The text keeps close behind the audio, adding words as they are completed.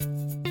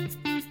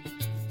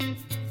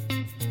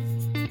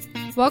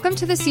Welcome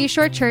to the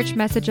Seashore Church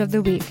Message of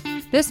the Week.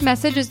 This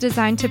message is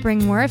designed to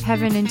bring more of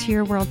heaven into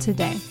your world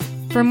today.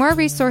 For more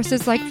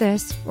resources like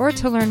this, or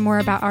to learn more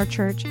about our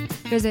church,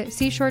 visit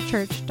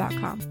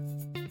seashorechurch.com.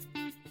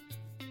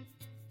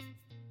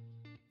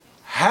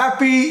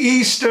 Happy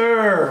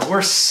Easter!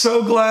 We're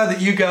so glad that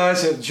you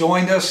guys have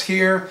joined us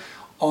here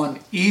on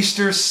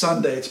Easter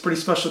Sunday. It's a pretty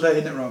special day,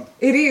 isn't it, Ron?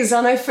 It is. I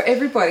know for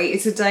everybody,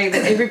 it's a day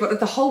that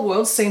the whole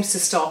world seems to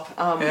stop.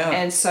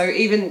 And so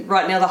even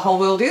right now, the whole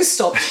world is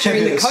stopped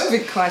during the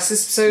COVID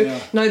crisis. So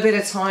no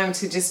better time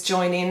to just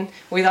join in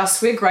with us.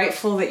 We're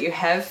grateful that you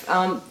have.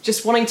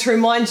 Just wanting to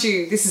remind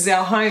you, this is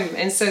our home.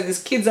 And so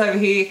there's kids over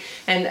here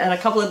and a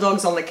couple of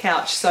dogs on the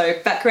couch. So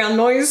background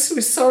noise,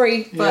 we're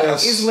sorry, but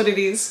it is what it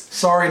is.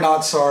 Sorry,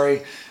 not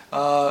sorry.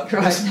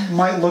 This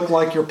might look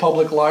like your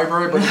public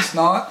library, but it's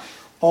not.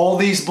 All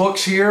these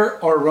books here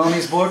are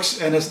Ronnie's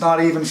books, and it's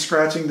not even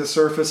scratching the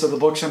surface of the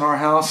books in our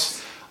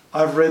house.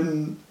 I've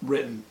read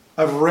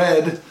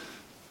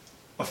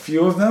a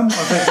few of them. I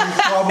think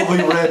you've probably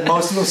read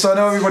most of them. So I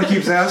know everybody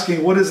keeps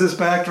asking, what is this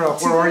backdrop?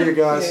 Where are you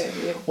guys?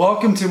 Yeah.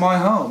 Welcome to my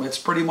home. It's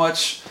pretty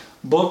much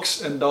books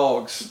and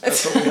dogs.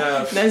 That's what we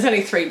have. There's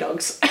only 3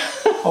 dogs.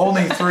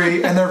 Only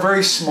 3, and they're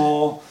very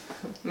small.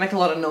 Make a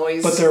lot of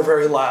noise. But they're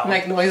very loud.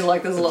 Make noise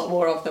like there's a lot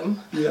more of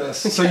them. Yes.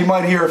 So you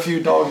might hear a few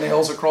dog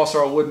nails across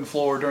our wooden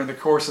floor during the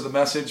course of the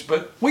message.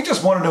 But we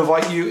just wanted to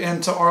invite you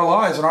into our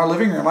lives, in our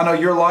living room. I know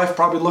your life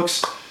probably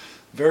looks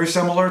very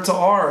similar to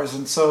ours.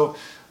 And so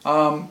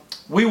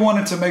we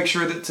wanted to make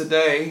sure that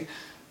today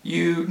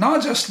you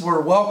not just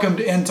were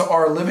welcomed into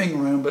our living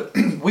room, but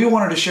we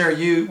wanted to share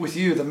with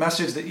you the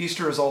message that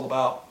Easter is all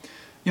about.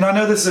 You know, I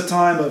know this is a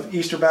time of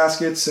Easter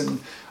baskets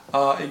and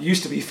it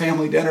used to be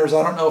family dinners.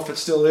 I don't know if it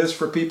still is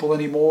for people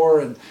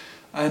anymore.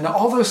 And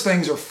all those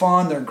things are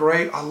fun. They're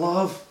great. I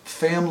love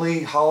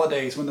family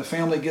holidays when the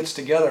family gets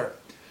together.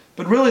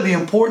 But really the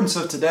importance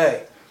of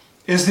today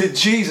is that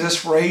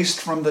Jesus raised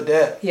from the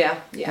dead. Yeah.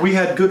 We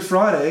had Good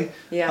Friday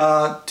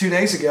 2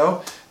 days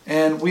ago.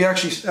 And we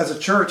actually, as a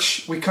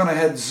church, we kind of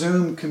had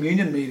Zoom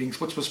communion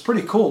meetings, which was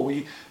pretty cool.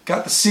 We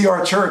got to see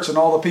our church and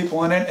all the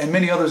people in it, and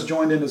many others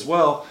joined in as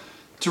well,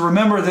 to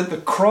remember that the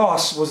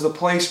cross was the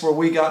place where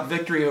we got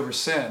victory over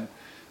sin.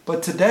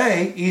 But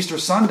today, Easter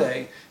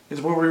Sunday,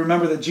 is where we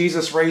remember that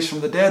Jesus raised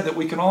from the dead, that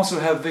we can also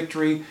have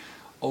victory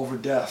over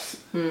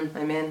death.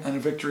 Amen. And a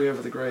victory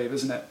over the grave,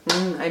 isn't it?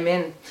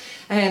 Amen.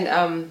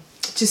 And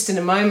just in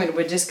a moment,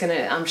 we're just going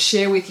to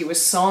share with you a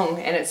song,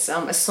 and it's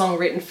a song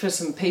written for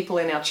some people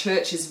in our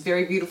church. It's a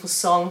very beautiful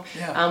song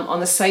on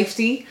the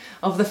safety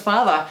of the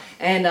Father.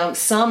 And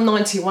Psalm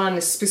 91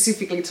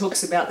 specifically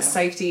talks about the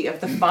safety of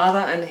the Father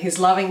and His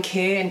loving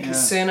care and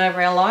concern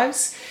over our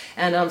lives.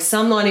 And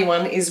Psalm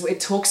 91 it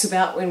talks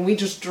about when we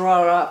just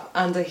draw up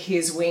under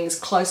His wings,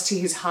 close to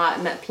His heart,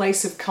 in that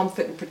place of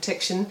comfort and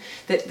protection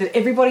that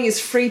everybody is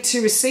free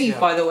to receive,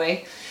 by the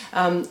way.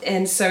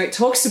 And so it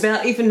talks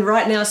about, even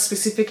right now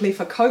specifically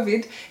for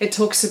COVID, it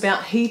talks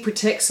about He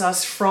protects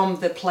us from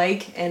the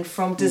plague and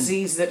from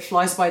disease that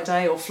flies by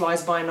day or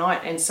flies by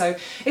night. And so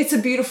it's a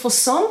beautiful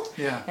song.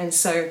 Yeah. And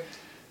so,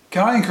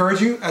 can I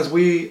encourage you as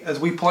we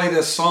play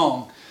this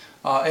song,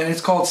 and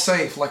it's called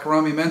Safe, like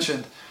Romy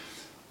mentioned.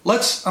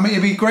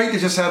 It'd be great to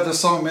just have this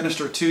song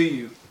minister to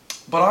you,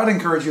 but I'd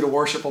encourage you to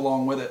worship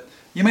along with it.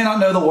 You may not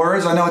know the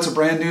words. I know it's a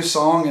brand new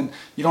song and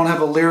you don't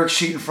have a lyric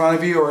sheet in front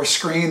of you or a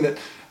screen that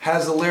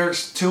has the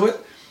lyrics to it,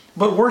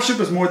 but worship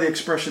is more the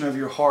expression of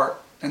your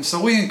heart. And so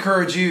we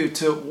encourage you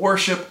to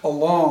worship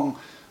along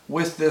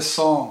with this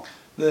song.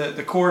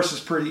 The chorus is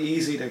pretty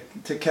easy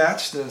to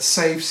catch, the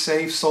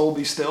safe soul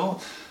be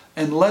still,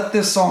 and let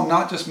this song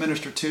not just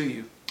minister to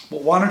you,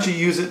 but why don't you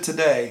use it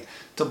today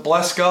to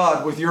bless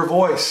God with your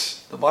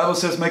voice. The Bible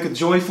says make a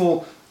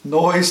joyful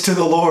noise to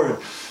the Lord.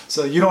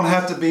 So you don't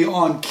have to be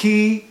on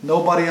key.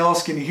 Nobody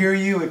else can hear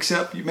you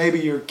except maybe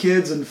your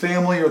kids and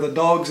family or the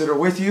dogs that are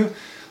with you.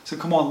 So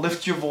come on,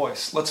 lift your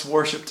voice. Let's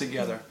worship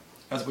together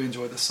as we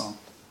enjoy this song.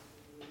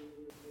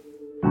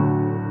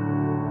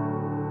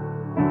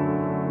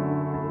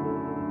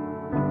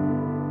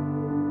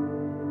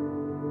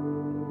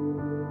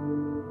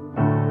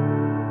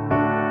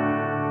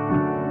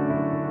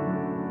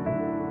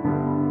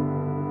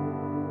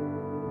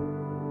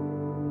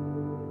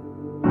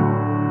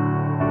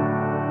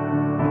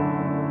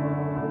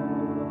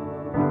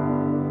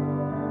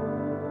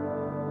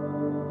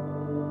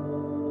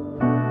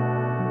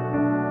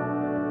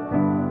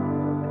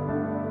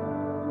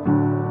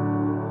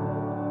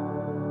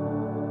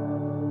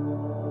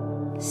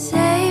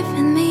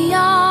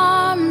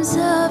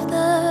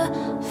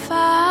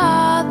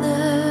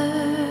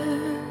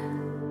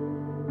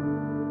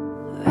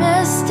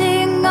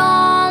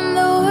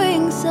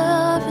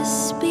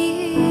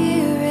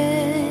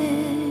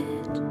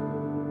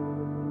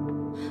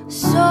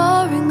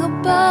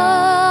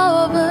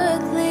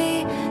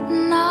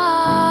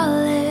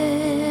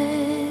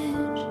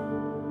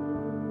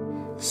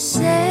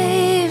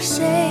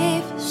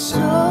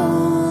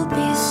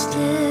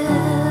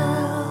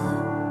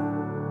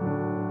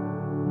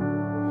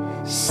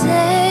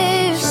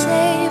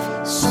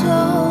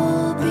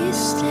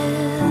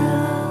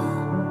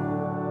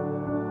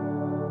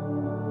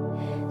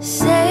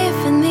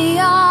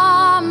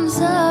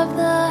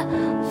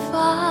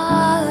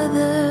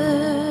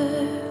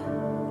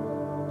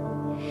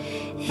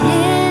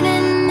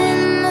 hidden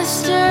in the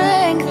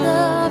strength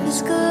of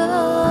His glory.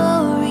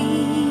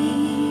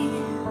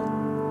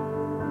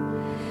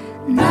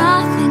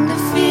 Nothing to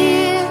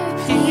fear,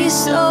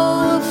 peace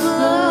overflowing.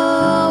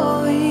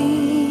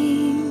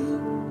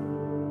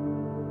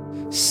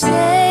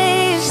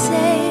 Safe,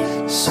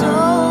 safe,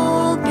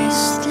 soul be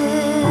still.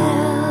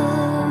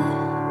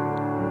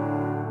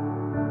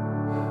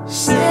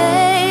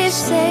 Safe,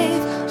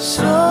 safe,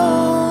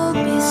 soul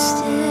be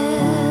still.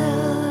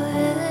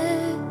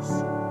 Yes.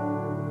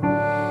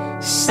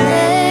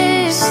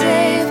 Safe,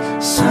 safe,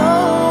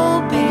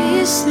 soul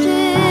be still.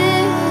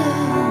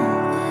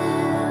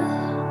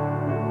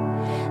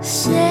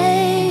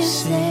 Safe,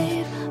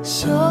 safe,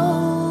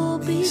 soul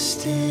be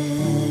still.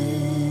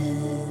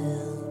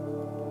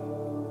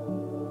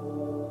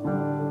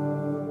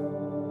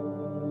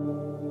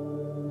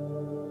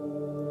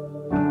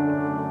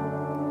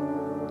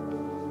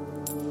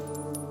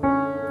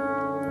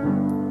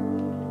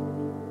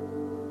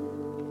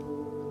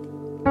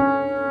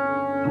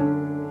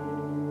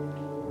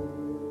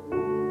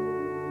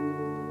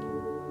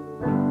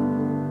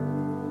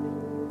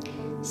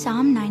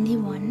 Psalm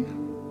 91,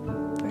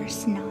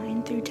 verse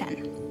 9 through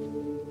 10.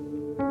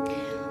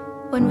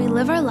 When we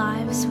live our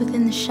lives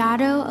within the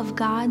shadow of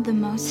God the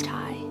Most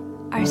High,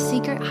 our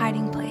secret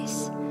hiding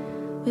place,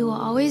 we will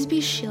always be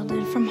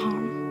shielded from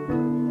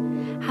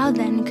harm. How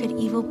then could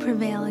evil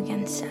prevail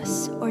against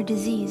us or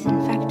disease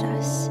infect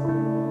us?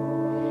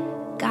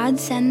 God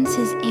sends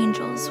His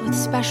angels with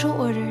special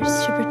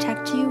orders to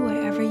protect you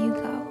wherever you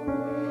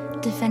go,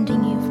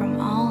 defending you from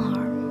all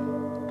harm.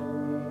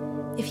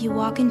 If you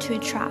walk into a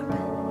trap,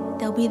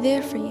 they'll be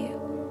there for you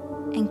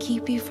and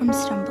keep you from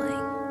stumbling.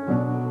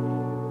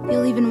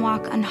 You'll even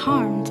walk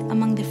unharmed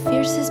among the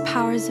fiercest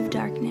powers of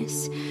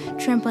darkness,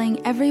 trampling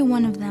every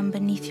one of them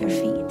beneath your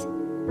feet.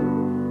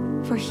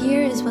 For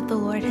here is what the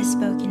Lord has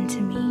spoken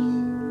to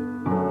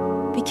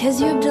me. Because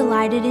you have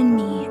delighted in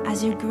me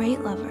as your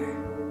great lover,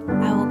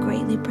 I will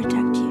greatly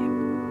protect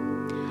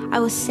you. I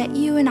will set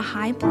you in a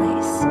high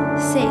place,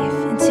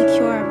 safe and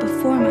secure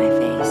before my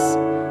face.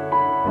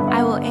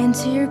 I will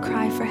answer your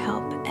cry for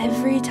help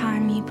every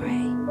time you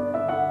pray,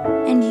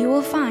 and you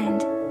will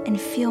find and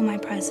feel my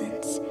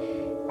presence.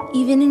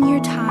 Even in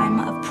your time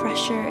of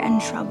pressure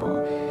and trouble,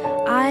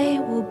 I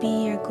will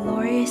be your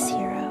glorious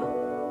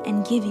hero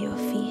and give you a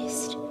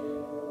feast.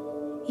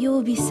 You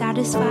will be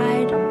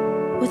satisfied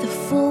with a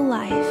full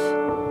life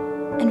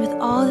and with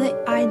all that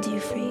I do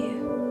for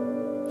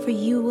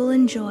you will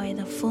enjoy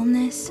the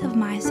fullness of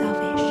my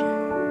salvation.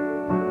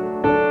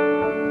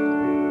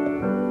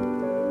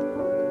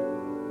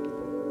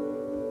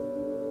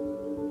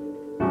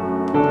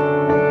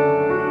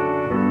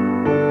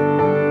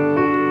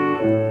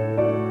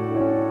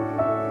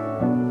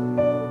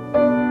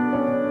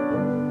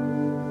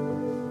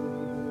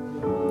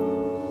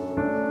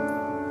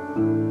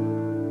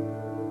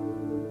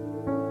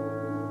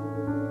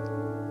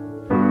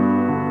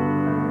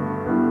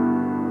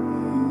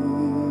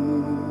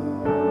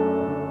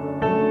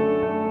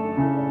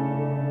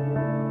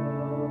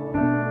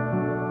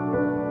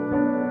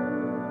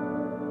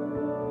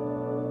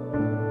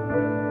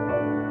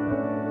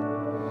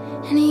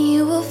 And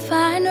you will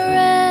find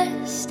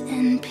rest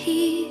and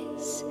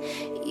peace.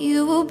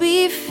 You will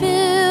be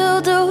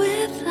filled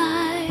with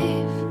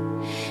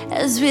life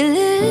as we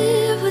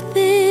live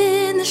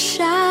within the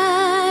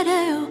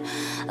shadow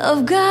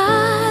of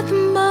God the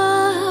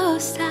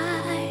Most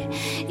High.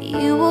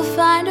 You will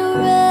find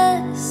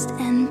rest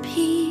and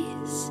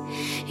peace.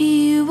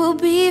 You will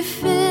be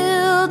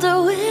filled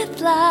with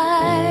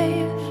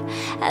life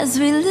as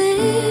we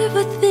live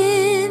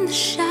within the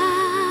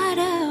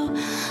shadow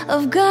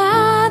of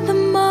God the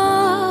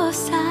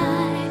Most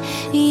High.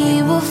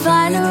 You will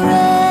find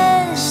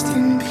rest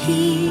and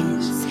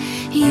peace.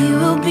 You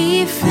will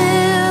be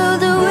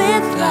filled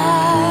with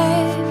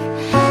life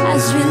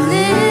as we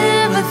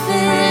live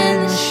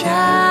within the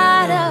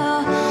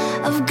shadow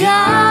of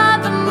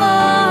God the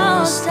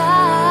Most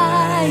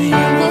High. You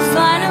will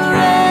find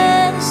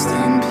rest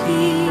and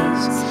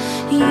peace.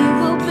 You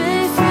will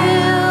be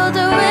filled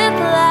with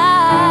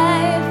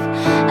life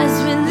as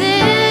we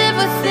live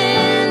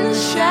within the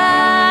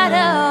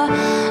shadow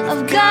of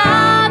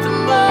God the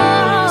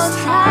Most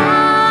High.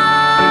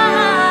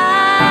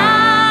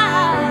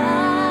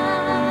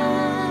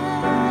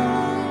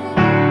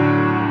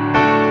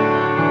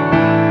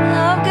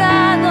 Of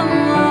God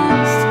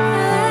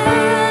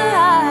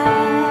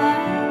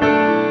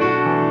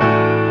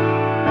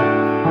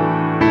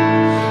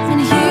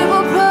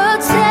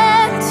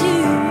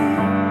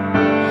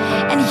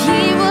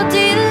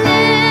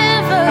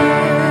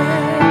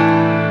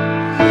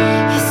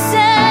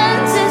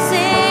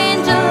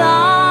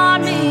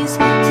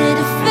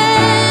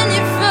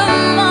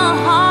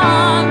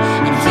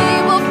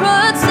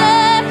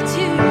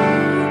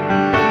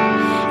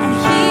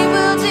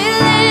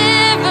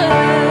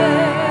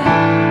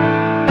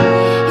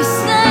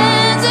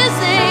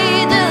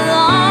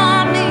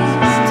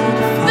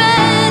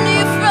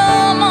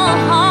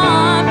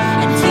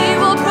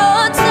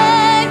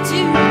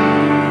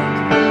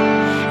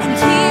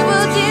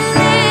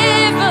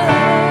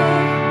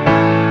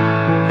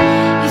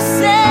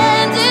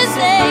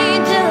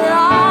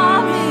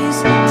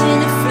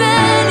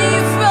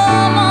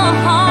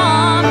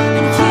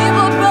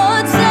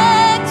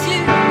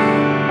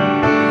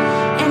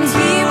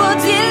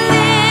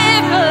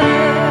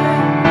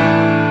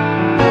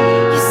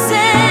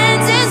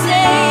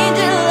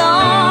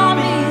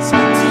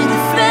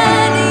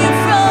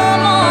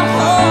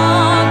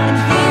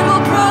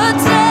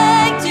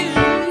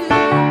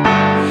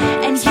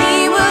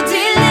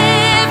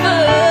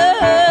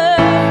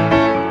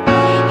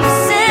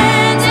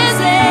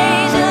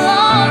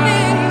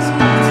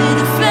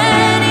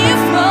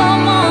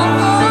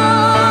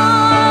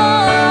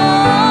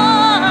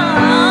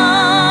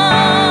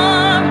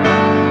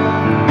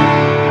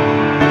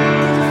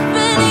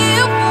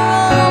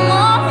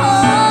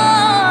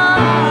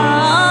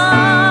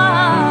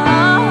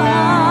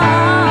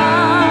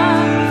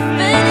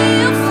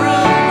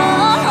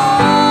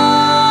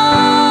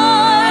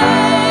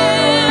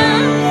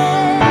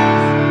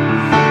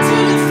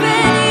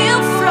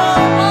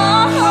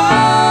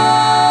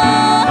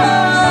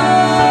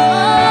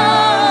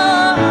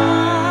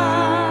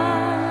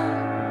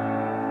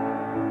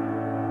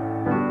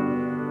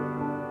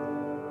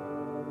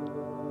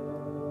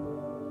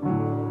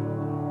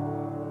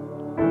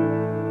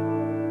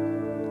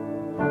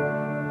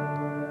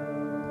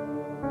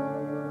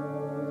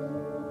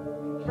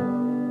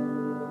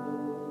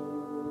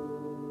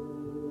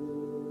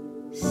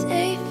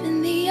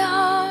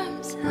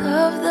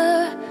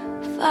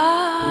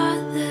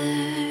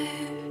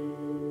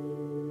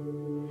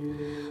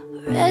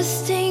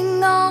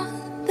resting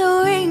on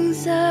the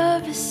wings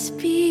of a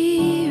spirit,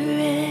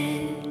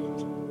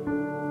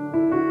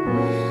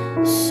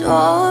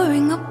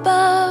 soaring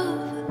above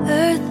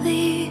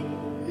earthly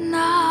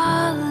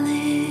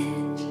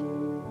knowledge.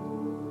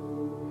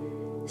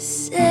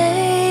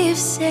 Safe,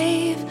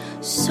 safe,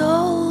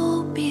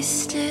 soul, be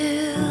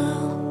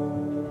still.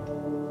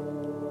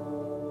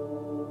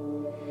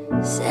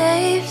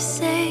 Safe,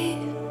 safe,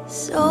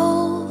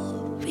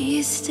 soul,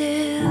 be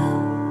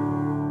still.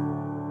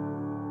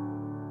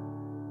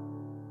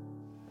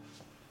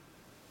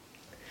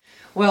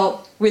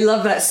 Well, we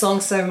love that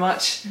song so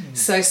much.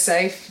 So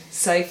safe.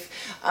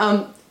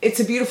 It's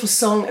a beautiful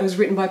song. It was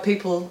written by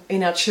people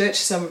in our church,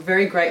 so I'm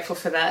very grateful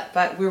for that.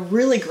 But we're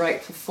really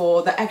grateful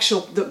for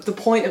the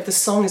point of the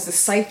song is the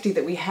safety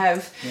that we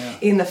have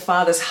in the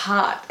Father's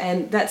heart.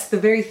 And that's the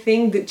very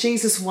thing that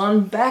Jesus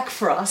won back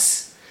for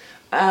us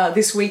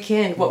this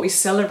weekend, what we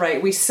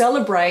celebrate. We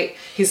celebrate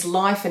his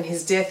life and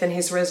his death and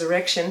his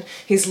resurrection.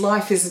 His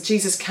life is that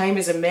Jesus came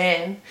as a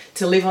man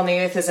to live on the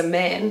earth as a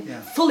man,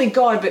 fully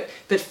God,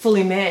 but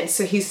fully man.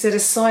 So he set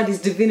aside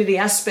his divinity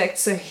aspect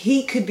so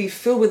he could be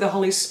filled with the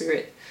Holy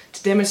Spirit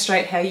to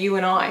demonstrate how you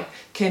and I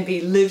can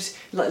be live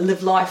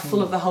life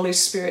full of the Holy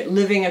Spirit,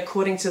 living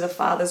according to the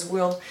Father's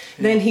will.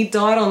 Then he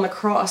died on the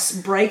cross,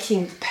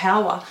 breaking the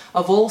power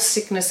of all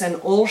sickness and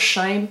all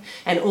shame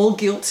and all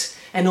guilt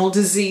and all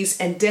disease,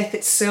 and death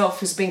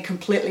itself has been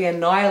completely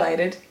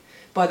annihilated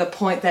by the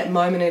point, that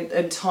moment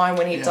in time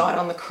when he died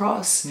on the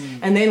cross.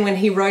 And then when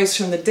he rose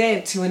from the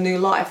dead to a new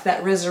life,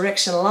 that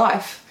resurrection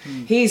life,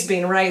 he's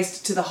been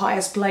raised to the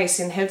highest place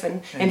in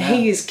heaven. Amen. And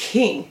he is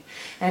king.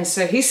 And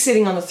so he's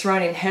sitting on the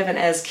throne in heaven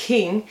as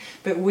king,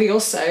 but we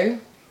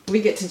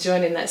get to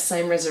join in that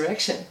same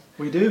resurrection.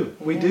 We do.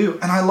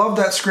 And I love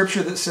that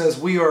scripture that says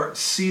we are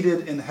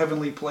seated in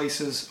heavenly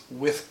places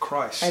with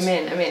Christ.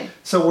 Amen.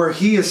 So where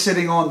he is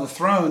sitting on the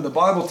throne, the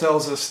Bible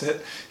tells us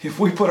that if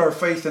we put our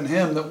faith in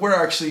him, that we're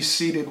actually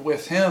seated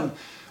with him,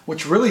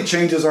 which really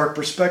changes our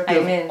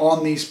perspective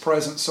on these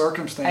present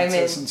circumstances.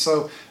 Amen. And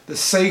so the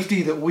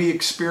safety that we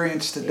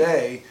experience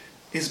today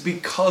is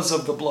because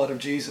of the blood of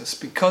Jesus,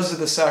 because of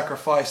the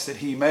sacrifice that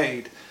he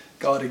made.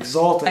 God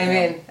exalted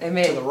him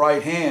to the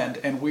right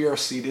hand, and we are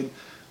seated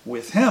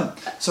with him.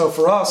 So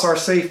for us, our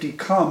safety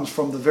comes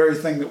from the very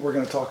thing that we're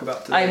going to talk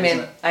about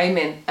today.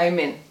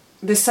 Amen.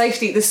 The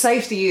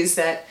safety is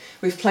that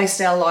we've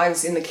placed our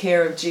lives in the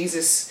care of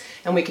Jesus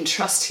and we can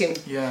trust him.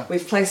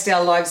 We've placed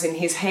our lives in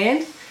his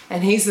hand,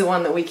 and he's the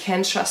one that we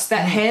can trust.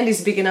 That hand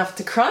is big enough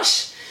to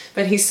crush,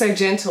 but he's so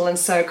gentle and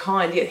so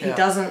kind, yet he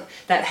doesn't.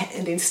 That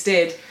hand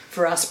instead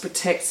for us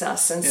protects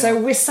us, and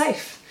so we're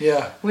safe.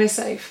 We're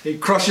safe. He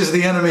crushes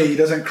the enemy. He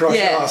doesn't crush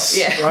us.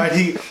 Right?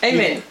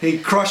 He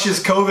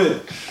crushes COVID.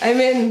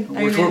 Amen.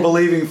 Which we're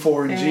believing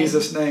for in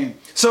Jesus' name.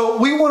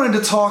 So we wanted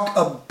to talk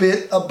a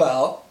bit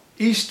about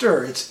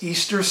Easter. It's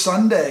Easter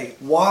Sunday.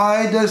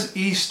 Why does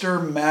Easter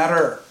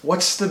matter?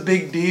 What's the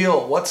big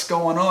deal? What's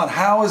going on?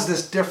 How is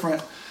this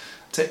different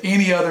to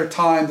any other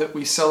time that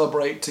we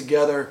celebrate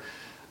together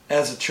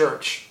as a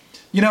church?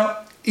 You know,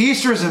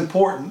 Easter is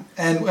important,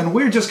 and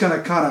we're just going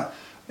to kind of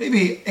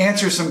maybe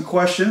answer some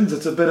questions.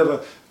 It's a bit of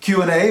a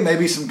Q&A,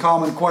 maybe some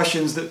common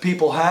questions that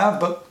people have,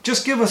 but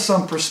just give us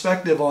some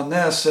perspective on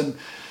this. And,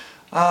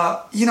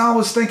 I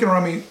was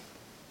thinking,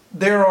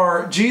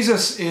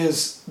 Jesus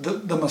is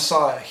the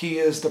Messiah. He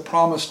is the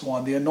promised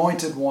one, the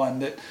anointed one,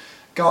 that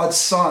God's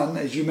Son,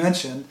 as you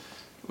mentioned,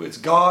 it's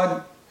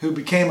God who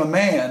became a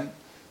man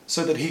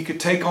so that he could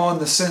take on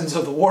the sins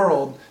of the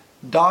world,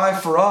 die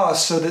for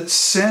us so that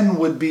sin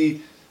would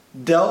be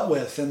dealt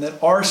with, and that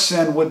our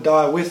sin would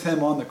die with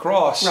him on the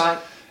cross,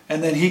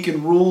 and then he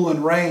can rule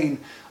and reign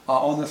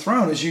on the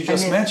throne, as you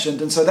just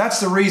mentioned. And so that's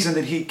the reason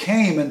that he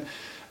came,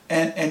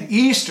 and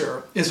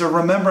Easter is a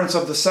remembrance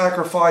of the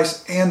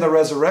sacrifice and the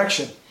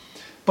resurrection.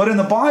 But in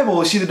the Bible,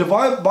 you see, the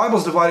Bible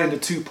is divided into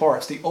two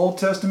parts, the Old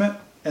Testament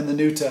and the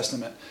New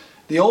Testament.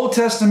 The Old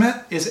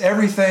Testament is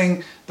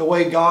everything the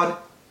way God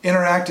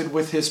interacted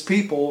with his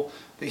people,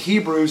 the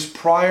Hebrews,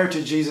 prior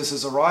to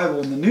Jesus'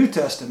 arrival. In the New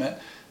Testament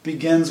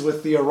begins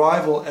with the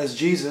arrival as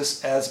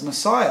Jesus as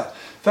Messiah.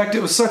 In fact,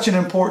 it was such an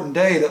important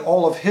day that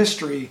all of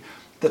history,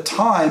 the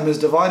time is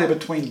divided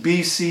between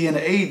BC and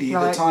AD,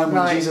 the time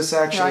when Jesus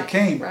actually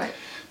came.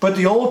 But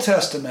the Old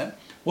Testament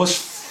was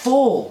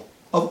full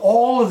of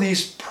all of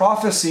these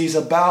prophecies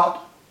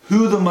about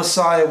who the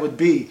Messiah would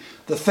be,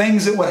 the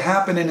things that would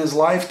happen in his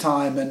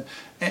lifetime,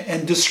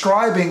 and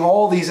describing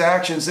all these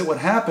actions that would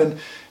happen.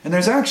 And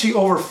there's actually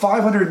over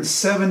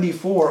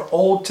 574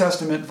 Old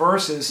Testament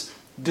verses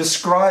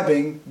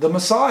describing the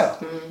Messiah.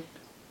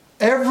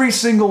 Every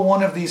single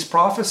one of these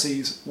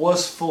prophecies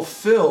was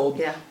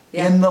fulfilled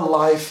in the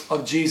life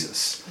of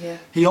Jesus.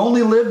 He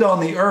only lived on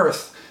the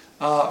earth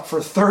for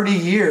 30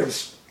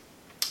 years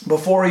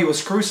before he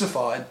was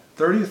crucified.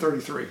 30 or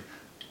 33?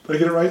 Did I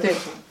get it right?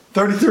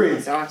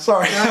 33.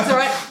 Sorry. No, that's all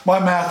right. My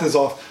math is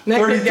off.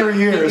 33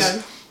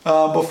 years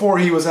before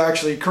he was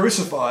actually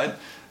crucified.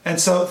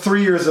 And so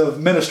 3 years of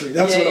ministry.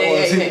 That's what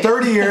it was.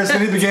 30 years,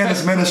 then he began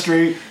his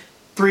ministry.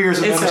 3 years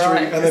of ministry,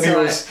 right. and then he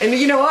was. And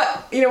you know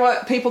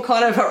what? People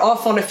kind of are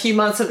off on a few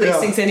months of these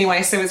things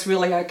anyway, so it's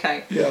really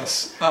okay.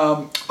 Yes.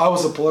 I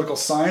was a political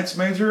science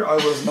major. I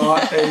was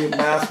not a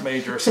math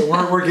major, so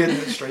we're getting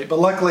it straight. But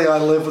luckily, I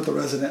live with the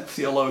resident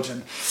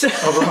theologian,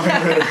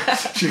 Romy Ritter.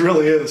 She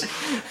really is.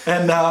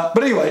 And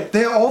but anyway, they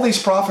have all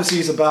these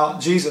prophecies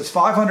about Jesus,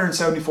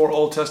 574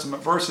 Old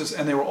Testament verses,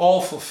 and they were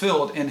all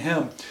fulfilled in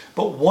him.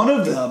 But one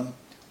of them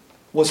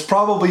was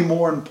probably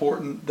more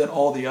important than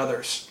all the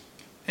others.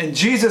 And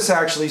Jesus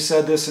actually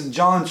said this in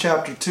John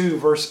chapter 2,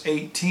 verse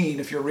 18,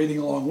 if you're reading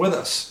along with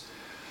us.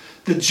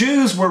 The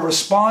Jews were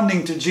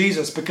responding to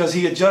Jesus because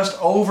he had just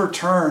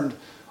overturned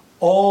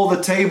all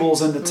the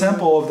tables in the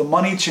temple of the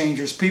money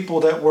changers, people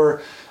that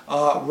were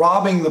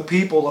robbing the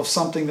people of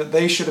something that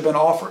they should have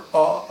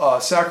been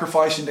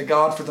sacrificing to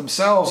God for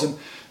themselves. And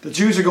the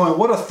Jews are going,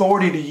 what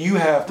authority do you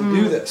have to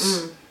do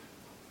this?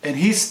 And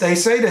they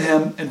say to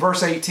him in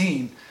verse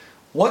 18,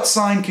 what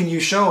sign can you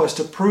show us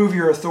to prove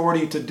your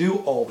authority to do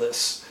all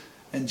this?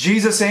 And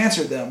Jesus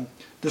answered them,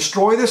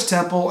 destroy this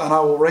temple and I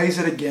will raise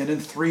it again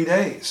in 3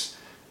 days.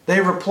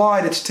 They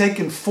replied, it's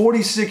taken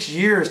 46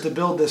 years to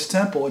build this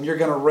temple and you're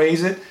going to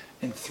raise it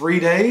in 3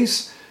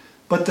 days?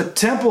 But the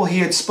temple he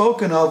had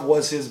spoken of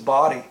was his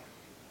body.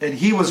 And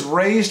he was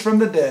raised from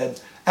the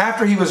dead.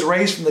 After he was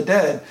raised from the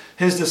dead,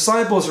 his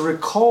disciples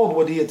recalled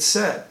what he had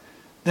said.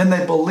 Then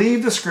they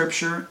believed the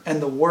scripture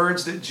and the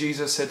words that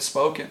Jesus had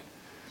spoken.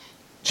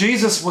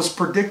 Jesus was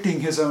predicting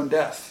his own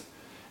death.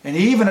 And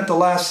even at the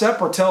Last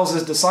Supper tells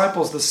his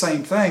disciples the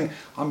same thing.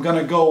 I'm going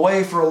to go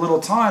away for a little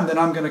time, then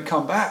I'm going to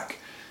come back.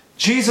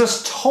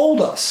 Jesus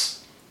told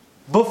us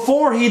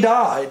before he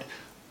died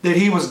that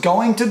he was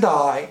going to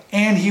die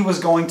and he was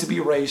going to be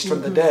raised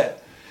from the dead.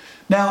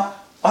 Now,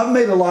 I've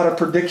made a lot of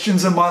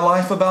predictions in my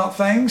life about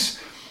things.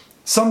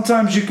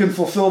 Sometimes you can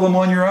fulfill them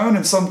on your own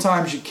and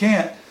sometimes you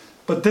can't.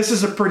 But this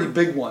is a pretty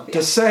big one.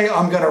 To say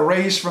I'm going to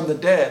raise from the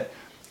dead.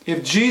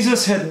 If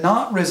Jesus had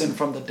not risen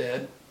from the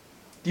dead,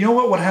 do you know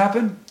what would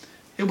happen?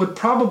 It would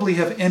probably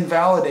have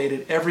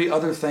invalidated every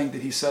other thing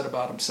that he said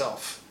about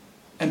himself.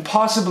 And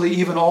possibly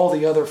even all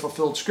the other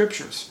fulfilled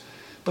scriptures.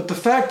 But the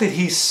fact that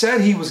he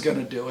said he was going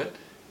to do it,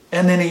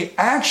 and then he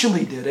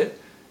actually did it,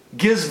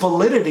 gives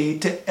validity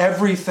to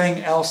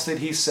everything else that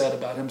he said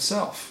about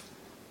himself.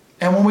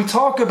 And when we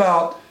talk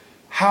about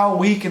how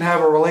we can have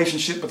a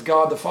relationship with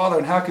God the Father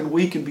and how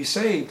we can be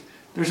saved,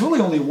 there's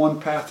really only one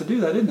path to do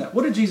that, isn't there?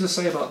 What did Jesus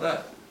say about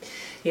that?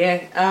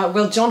 Yeah,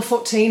 well, John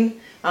 14,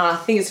 I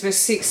think it's verse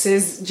 6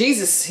 says,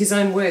 Jesus, his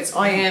own words,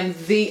 I am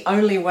the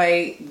only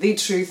way, the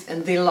truth,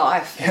 and the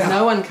life. And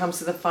no one comes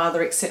to the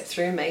Father except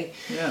through me.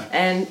 Yeah.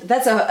 And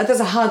that's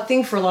a hard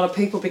thing for a lot of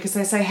people because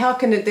they say, how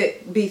can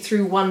it be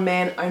through one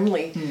man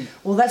only?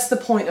 Well, that's the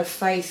point of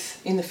faith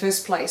in the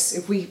first place.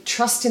 If we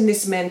trust in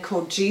this man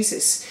called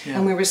Jesus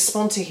and we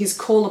respond to his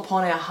call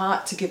upon our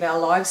heart to give our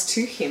lives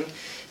to him,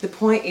 the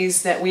point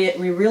is that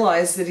we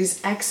realize that his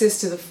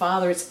access to the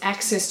Father, its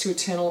access to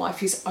eternal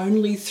life is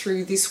only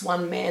through this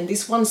one man,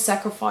 this one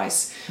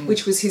sacrifice,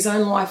 which was his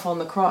own life on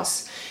the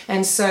cross.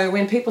 And so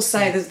when people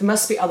say that there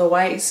must be other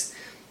ways,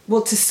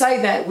 well, to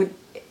say that would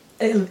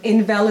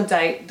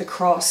invalidate the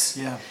cross.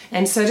 Yeah.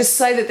 And so to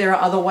say that there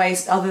are other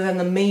ways other than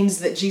the means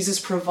that Jesus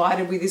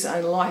provided with his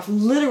own life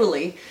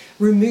literally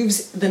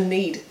removes the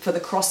need for the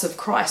cross of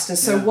Christ. And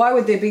so why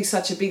would there be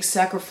such a big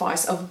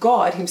sacrifice of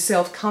God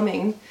himself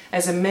coming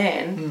as a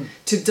man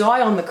to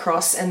die on the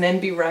cross and then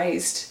be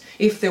raised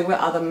if there were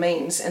other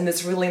means? And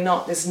there's really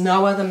not. There's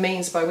no other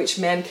means by which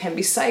man can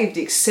be saved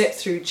except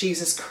through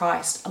Jesus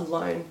Christ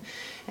alone.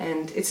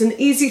 And it's an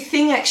easy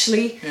thing,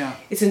 actually. Yeah.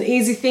 It's an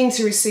easy thing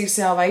to receive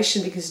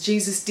salvation because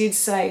Jesus did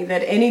say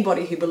that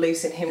anybody who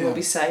believes in him will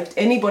be saved.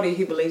 Anybody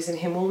who believes in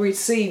him will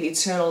receive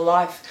eternal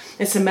life.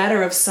 It's a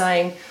matter of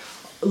saying,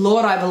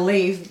 Lord, I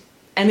believe.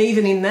 And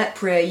even in that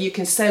prayer, you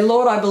can say,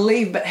 Lord, I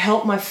believe, but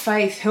help my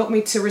faith. Help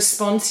me to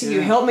respond to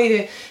you. Help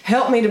me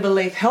to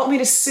believe. Help me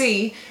to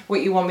see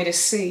what you want me to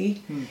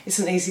see. It's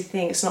an easy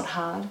thing. It's not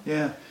hard.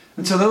 Yeah.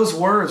 And so those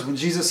words, when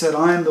Jesus said,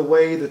 I am the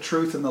way, the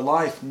truth, and the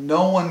life,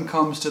 no one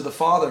comes to the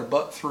Father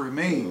but through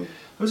me.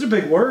 Those are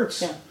big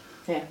words. Yeah.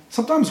 Yeah.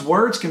 Sometimes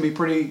words can be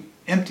pretty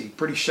empty,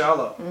 pretty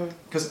shallow,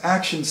 because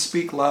actions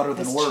speak louder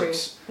than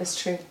words. True.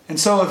 That's true. And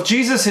so if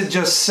Jesus had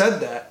just said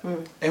that,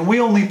 and we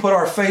only put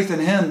our faith in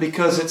him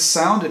because it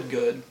sounded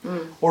good,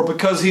 or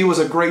because he was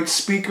a great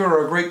speaker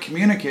or a great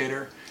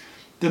communicator,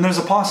 then there's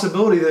a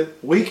possibility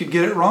that we could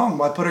get it wrong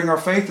by putting our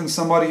faith in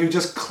somebody who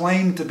just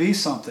claimed to be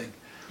something.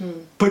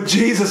 But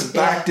Jesus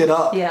backed it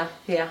up. Yeah,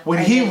 yeah.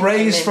 When he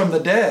raised from the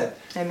dead,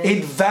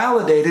 it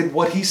validated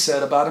what he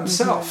said about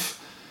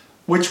himself,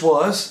 which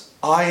was,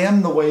 I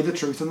am the way, the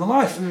truth, and the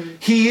life.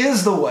 He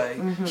is the way,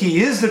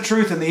 he is the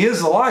truth, and he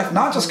is the life,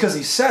 not just because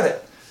he said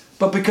it,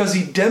 but because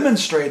he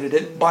demonstrated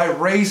it by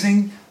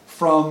raising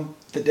from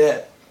the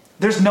dead.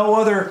 There's no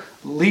other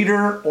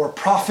leader or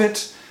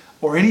prophet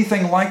or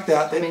anything like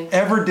that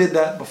ever did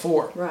that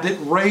before, that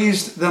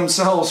raised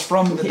themselves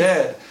from the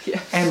dead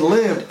and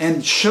lived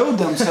and showed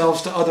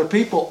themselves to other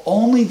people.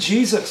 Only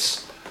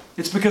Jesus.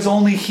 It's because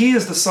only he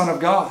is the Son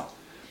of God.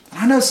 And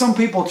I know some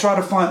people try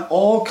to find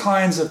all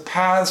kinds of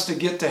paths to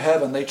get to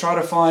heaven. They try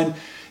to find,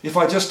 if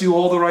I just do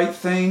all the right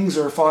things,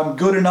 or if I'm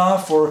good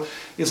enough, or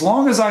as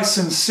long as I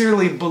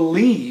sincerely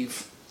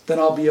believe, then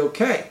I'll be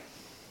okay.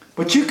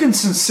 But you can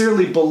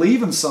sincerely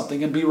believe in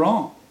something and be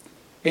wrong.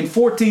 In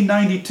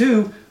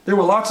 1492, there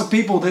were lots of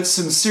people that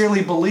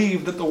sincerely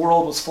believed that the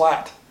world was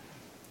flat.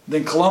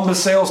 Then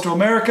Columbus sails to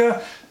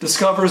America,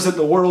 discovers that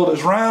the world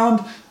is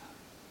round,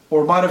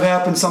 or it might have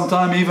happened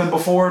sometime even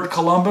before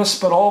Columbus,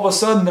 but all of a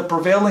sudden the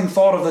prevailing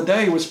thought of the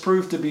day was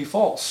proved to be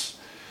false.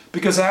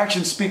 Because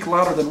actions speak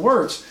louder than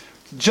words.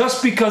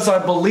 Just because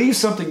I believe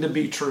something to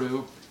be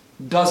true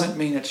doesn't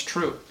mean it's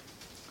true.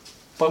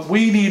 But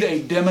we need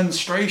a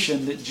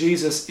demonstration that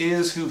Jesus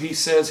is who he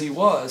says he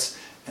was,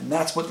 and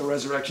that's what the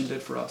resurrection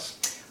did for us.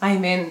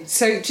 Amen.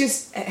 So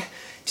just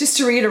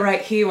to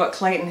reiterate here what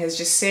Clayton has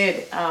just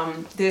said,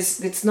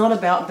 it's not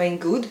about being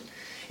good.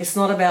 It's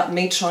not about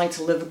me trying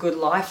to live a good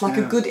life, like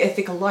a good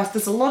ethical life.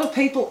 There's a lot of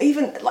people,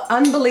 even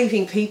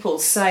unbelieving people,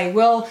 say,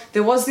 well,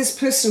 there was this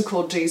person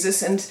called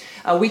Jesus, and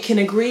we can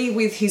agree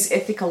with his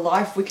ethical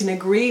life. We can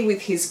agree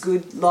with his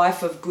good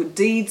life of good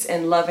deeds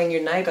and loving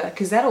your neighbor,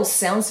 because that all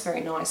sounds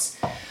very nice.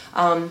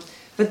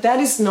 But that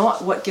is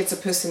not what gets a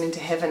person into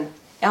heaven.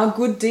 Our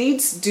good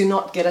deeds do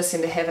not get us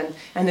into heaven.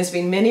 And there's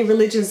been many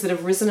religions that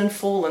have risen and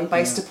fallen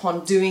based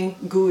upon doing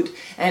good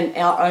and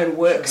our own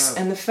works. Sure.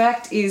 And the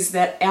fact is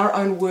that our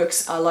own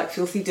works are like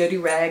filthy, dirty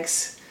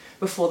rags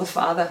before the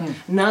Father.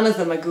 None of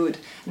them are good.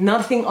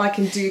 Nothing I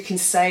can do can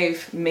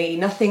save me.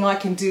 Nothing I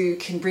can do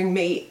can bring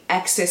me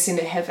access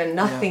into heaven.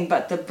 Nothing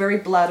but the very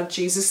blood of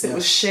Jesus that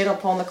was shed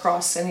upon the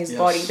cross, and his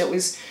body that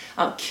was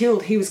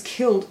killed. He was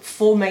killed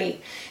for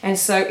me. And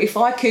so if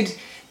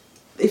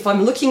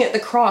I'm looking at the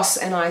cross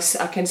and I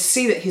can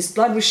see that his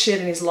blood was shed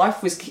and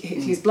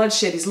his blood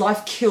shed, his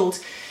life killed,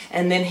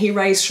 and then he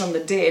raised from the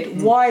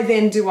dead, why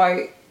then do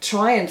I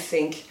try and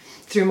think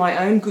through my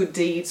own good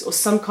deeds or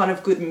some kind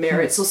of good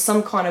merits or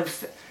some kind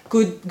of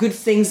good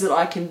things that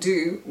I can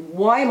do?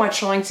 Why am I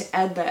trying to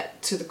add that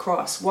to the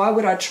cross? Why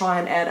would I try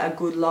and add a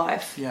good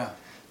life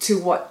to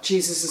what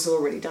Jesus has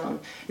already done?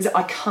 Is that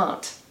I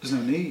can't. There's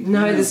no need.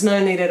 No, there's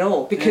no need at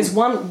all, because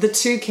the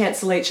two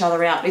cancel each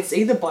other out. It's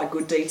either by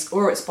good deeds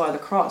or it's by the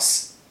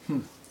cross.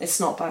 It's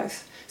not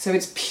both. So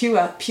it's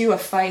pure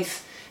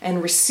faith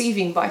and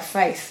receiving by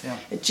faith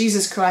that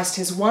Jesus Christ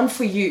has won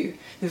for you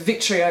the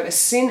victory over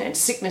sin and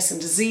sickness and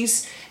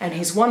disease, and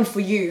he's won for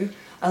you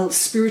a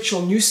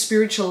new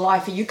spiritual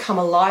life. You come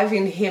alive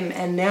in him,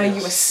 and now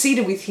you are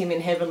seated with him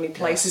in heavenly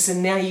places,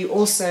 and now you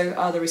also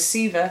are the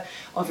receiver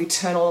of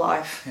eternal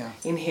life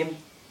in him.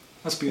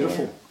 That's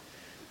beautiful.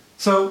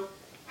 So,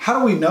 how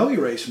do we know he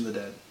raised from the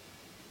dead?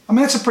 I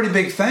mean, that's a pretty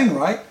big thing,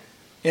 right?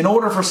 In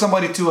order for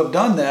somebody to have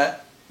done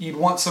that, you'd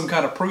want some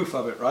kind of proof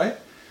of it, right?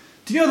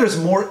 Do you know there's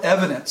more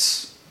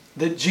evidence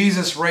that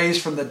Jesus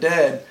raised from the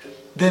dead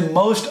than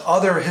most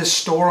other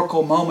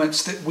historical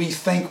moments that we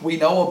think we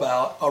know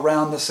about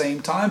around the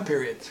same time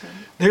period?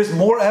 There's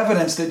more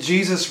evidence that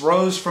Jesus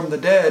rose from the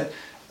dead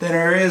than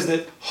there is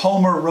that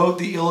Homer wrote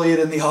the Iliad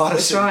and the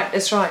Odyssey.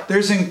 That's right.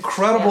 There's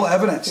incredible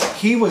evidence.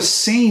 He was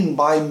seen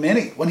by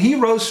many. When he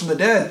rose from the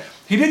dead,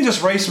 he didn't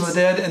just raise from the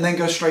dead and then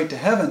go straight to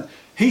heaven.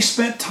 He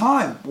spent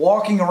time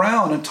walking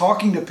around and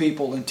talking to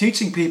people and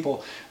teaching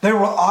people. There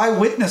were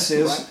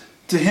eyewitnesses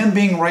to him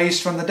being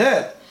raised from the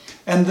dead.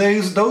 And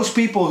those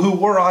people who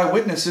were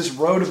eyewitnesses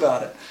wrote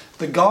about it.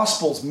 The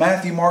Gospels,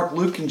 Matthew, Mark,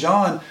 Luke, and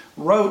John,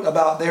 wrote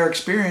about their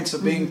experience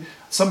of being,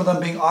 some of them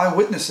being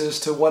eyewitnesses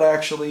to what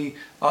actually,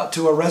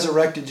 to a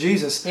resurrected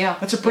Jesus.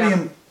 That's a pretty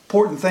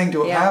important thing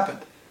to have happened.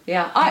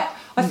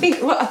 I think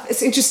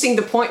it's interesting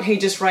the point he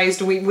just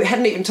raised. We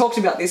hadn't even talked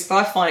about this, but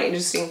I find it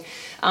interesting.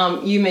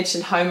 You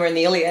mentioned Homer and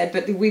the Iliad,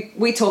 but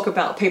we talk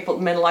about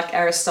men like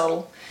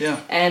Aristotle.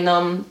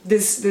 And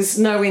there's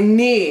nowhere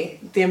near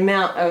the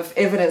amount of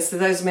evidence that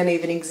those men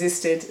even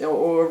existed,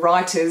 or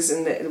writers,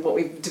 and what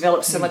we've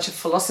developed so much of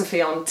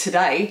philosophy on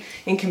today,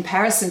 in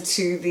comparison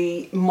to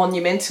the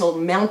monumental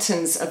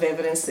mountains of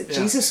evidence that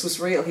Jesus was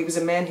real. He was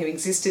a man who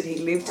existed, he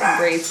lived and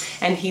breathed,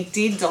 and he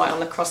did die on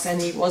the cross, and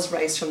he was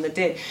raised from the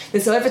dead.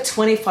 There's over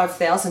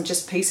 25,000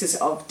 just pieces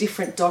of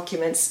different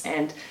documents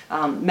and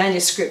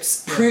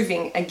manuscripts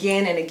proving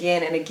again and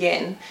again and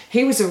again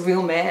he was a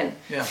real man,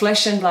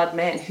 flesh and blood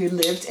man, who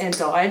lived and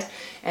died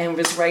and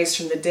was raised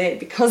from the dead,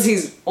 because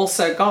he's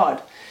also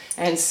God.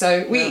 And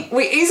so we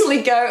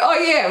easily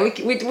go,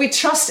 we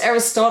trust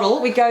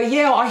Aristotle. We go,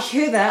 I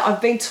hear that,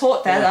 I've been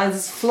taught that.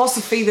 There's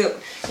philosophy that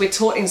we're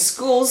taught in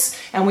schools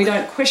and we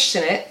don't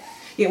question it.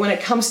 Yet when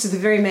it comes to the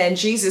very man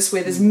Jesus,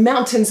 where there's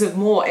mountains of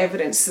more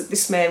evidence that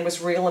this man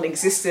was real and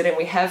existed, and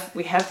we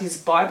have his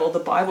Bible, the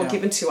Bible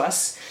given to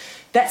us,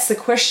 that's the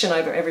question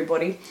over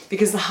everybody.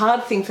 Because the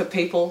hard thing for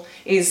people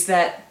is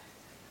that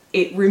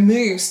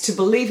to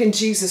believe in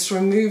Jesus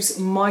removes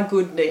my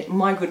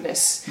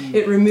goodness.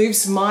 It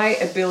removes my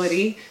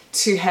ability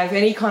to have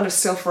any kind of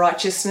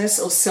self-righteousness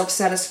or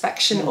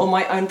self-satisfaction or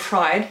my own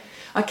pride.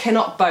 I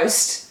cannot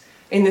boast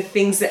in the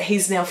things that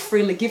he's now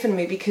freely given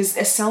me, because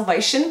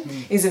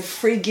salvation is a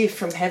free gift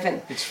from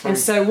heaven. It's free. And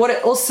so what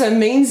it also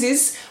means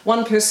is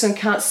one person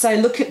can't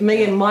say, look at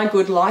me and my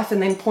good life,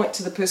 and then point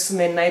to the person,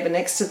 their neighbour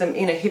next to them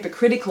in a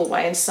hypocritical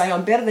way and say,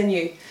 I'm better than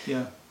you.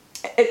 Yeah.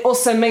 It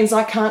also means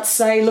I can't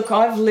say, look,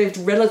 I've lived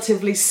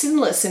relatively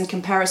sinless in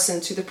comparison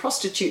to the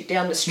prostitute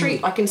down the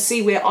street. I can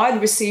see where I'd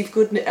receive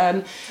good,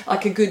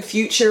 like a good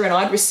future, and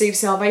I'd receive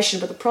salvation,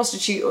 but the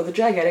prostitute or the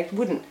drug addict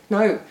wouldn't.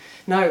 No,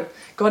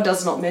 God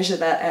does not measure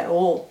that at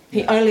all.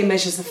 He only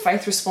measures the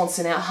faith response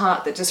in our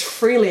heart that just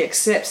freely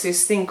accepts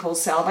this thing called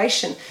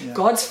salvation. Yeah.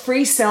 God's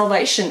free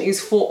salvation is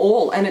for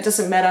all, and it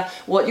doesn't matter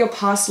what your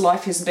past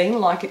life has been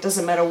like. It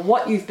doesn't matter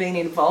what you've been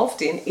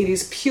involved in. It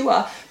is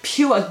pure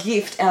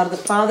gift out of the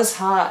Father's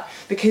heart,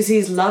 because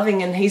he's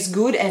loving and he's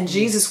good, and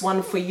Jesus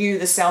won for you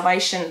the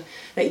salvation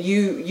that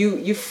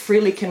you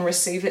freely can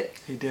receive it.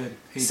 He did.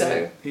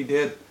 He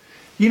did.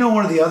 You know,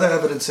 one of the other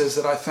evidences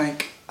that I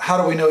think,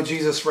 how do we know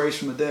Jesus raised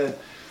from the dead,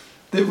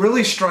 that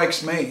really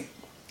strikes me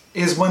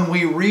is when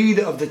we read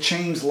of the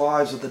changed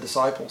lives of the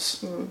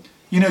disciples.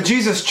 You know,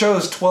 Jesus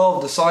chose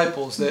 12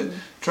 disciples that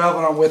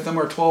traveled on with him,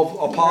 or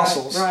 12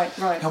 apostles. Right.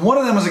 And one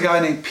of them was a guy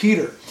named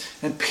Peter.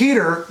 And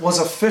Peter was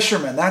a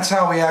fisherman. That's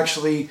how he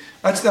actually,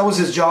 that was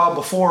his job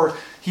before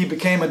he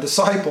became a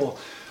disciple.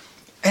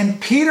 And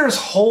Peter's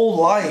whole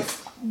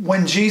life,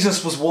 when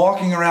Jesus was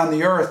walking around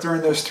the earth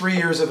during those 3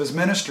 years of his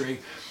ministry,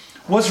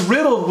 was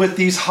riddled with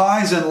these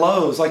highs and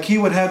lows. Like, he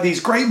would have these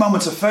great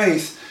moments of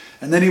faith,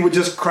 and then he would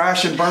just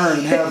crash and burn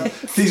and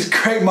have these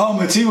great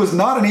moments. He was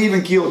not an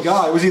even-keeled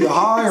guy. He was either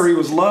high or he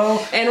was low.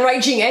 And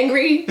raging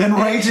angry. You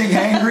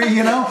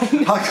know.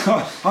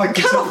 I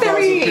can sympathize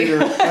with Peter.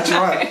 That's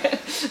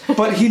right.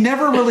 But he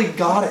never really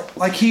got it.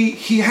 Like,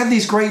 he had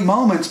these great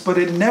moments, but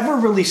it never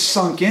really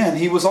sunk in.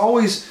 He was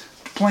always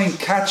playing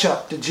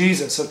catch-up to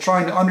Jesus, of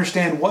trying to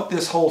understand what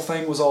this whole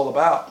thing was all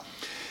about.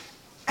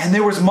 And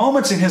there was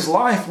moments in his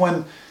life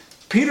when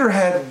Peter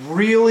had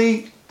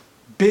really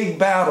big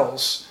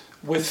battles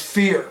with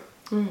fear.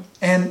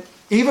 And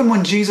even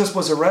when Jesus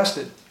was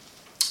arrested,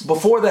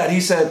 before that he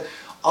said,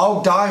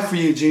 I'll die for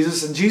you,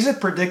 Jesus. And Jesus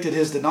predicted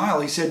his denial.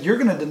 He said, you're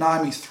going to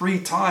deny me 3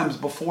 times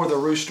before the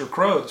rooster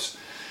crows.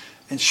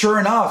 And sure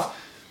enough,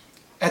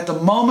 at the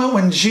moment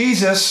when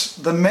Jesus,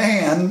 the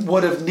man,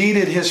 would have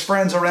needed his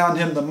friends around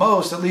him the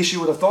most, at least you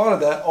would have thought of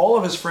that, all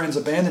of his friends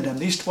abandoned him.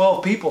 These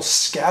 12 people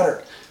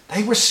scattered.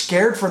 They were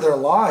scared for their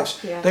lives.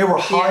 Yeah. They were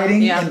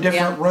hiding in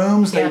different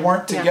rooms. They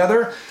weren't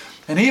together.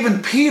 And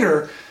even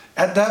Peter,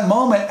 at that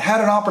moment,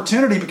 had an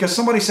opportunity, because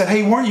somebody said,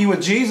 hey, weren't you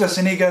with Jesus?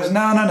 And he goes,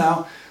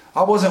 no,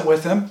 I wasn't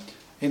with him.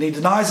 And he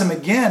denies him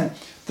again.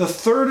 The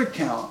third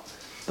account,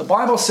 the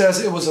Bible says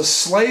it was a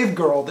slave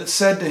girl that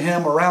said to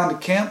him around a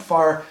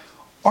campfire,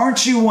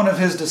 aren't you one of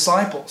his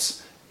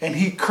disciples? And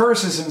he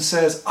curses and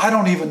says, I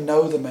don't even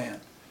know the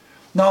man.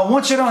 Now, I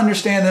want you to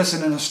understand this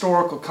in an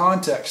historical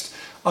context.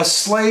 A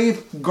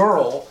slave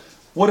girl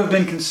would have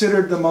been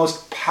considered the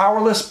most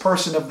powerless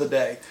person of the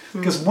day,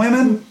 because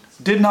women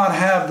did not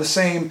have the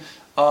same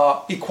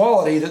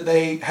equality that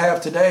they have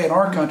today in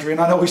our country.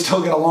 And I know we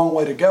still got a long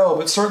way to go,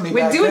 but certainly we're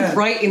back doing then,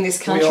 great in this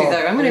country,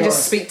 though. I'm going to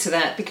just speak to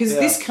that, because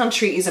this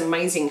country is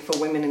amazing for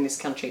women in this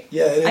country.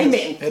 Yeah, it is.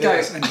 Amen. It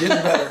is, and getting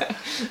better.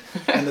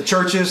 And the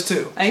church is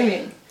too.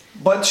 Amen.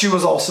 But she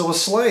was also a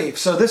slave.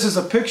 So this is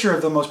a picture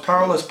of the most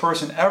powerless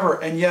person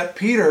ever, and yet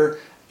Peter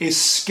is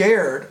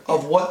scared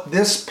of what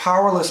this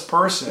powerless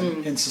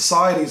person in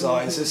society's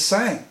eyes is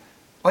saying,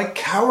 like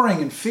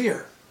cowering in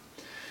fear.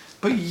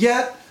 But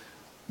yet,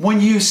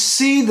 when you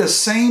see the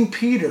same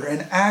Peter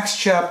in Acts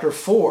chapter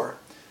 4,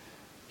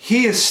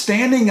 he is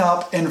standing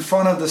up in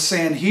front of the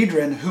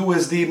Sanhedrin, who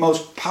is the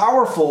most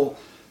powerful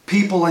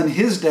people in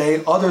his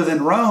day other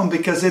than Rome,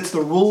 because it's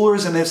the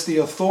rulers and it's the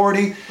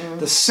authority.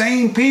 The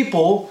same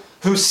people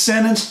who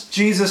sentenced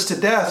Jesus to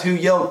death, who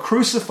yelled,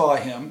 crucify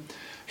him,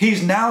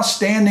 he's now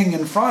standing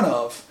in front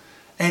of,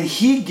 and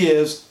he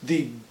gives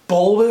the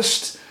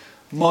boldest,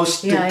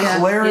 most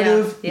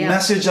declarative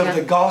message of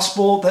the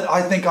gospel that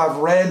I think I've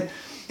read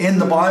in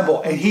the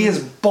Bible. And he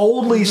is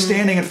boldly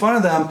standing in front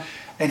of them,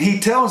 and he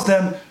tells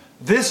them,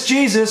 this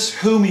Jesus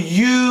whom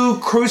you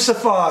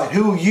crucified,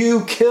 who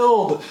you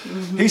killed.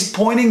 He's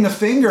pointing the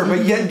finger,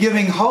 but yet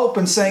giving hope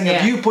and saying,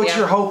 if you put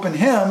your hope in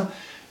him,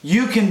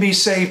 you can be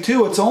saved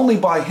too. It's only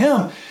by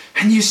him.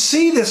 And you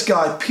see this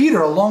guy,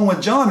 Peter, along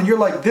with John, and you're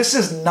like, this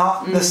is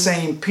not the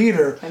same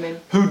Peter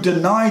who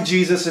denied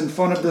Jesus in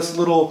front of this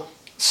little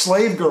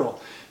slave girl.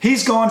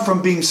 He's gone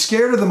from being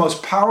scared of the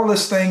most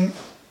powerless thing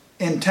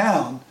in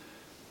town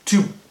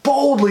to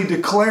boldly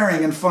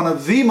declaring in front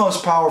of the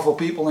most powerful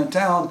people in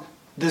town,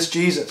 this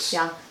Jesus.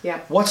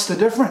 What's the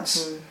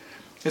difference?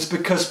 It's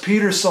because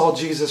Peter saw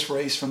Jesus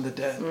raised from the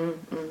dead.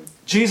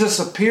 Jesus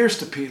appears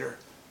to Peter,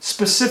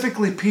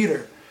 specifically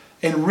Peter,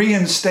 and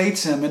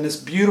reinstates him in this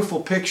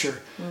beautiful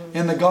picture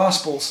in the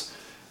Gospels.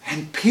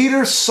 And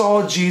Peter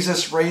saw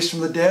Jesus raised from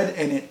the dead,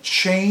 and it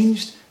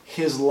changed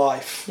his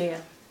life.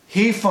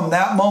 He, from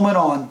that moment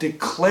on,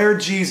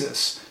 declared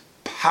Jesus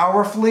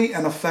powerfully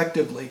and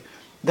effectively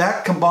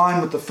That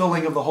combined with the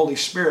filling of the Holy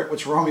Spirit,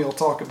 which Romy will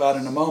talk about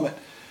in a moment.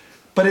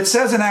 But it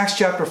says in Acts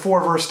chapter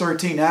 4, verse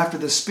 13, after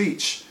this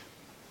speech,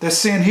 the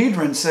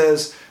Sanhedrin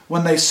says,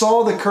 when they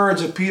saw the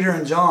courage of Peter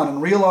and John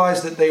and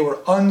realized that they were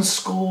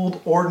unschooled,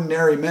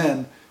 ordinary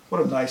men,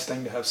 what a nice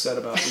thing to have said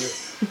about you.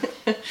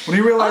 When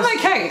he realized, I'm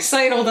okay,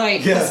 say it all day.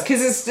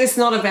 Because it's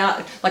not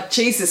about, like,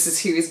 Jesus is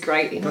who is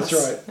great in us.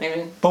 That's right.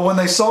 Amen. But when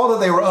they saw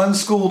that they were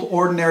unschooled,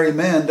 ordinary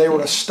men, they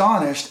were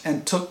astonished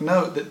and took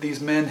note that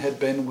these men had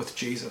been with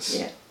Jesus.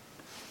 Yeah.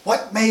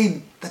 What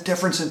made the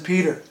difference in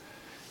Peter?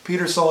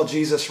 Peter saw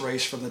Jesus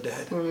raised from the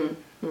dead.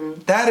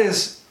 That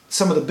is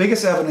some of the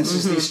biggest evidence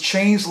is these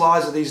changed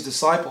lives of these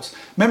disciples.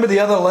 Remember the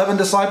other 11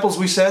 disciples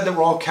we said that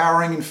were all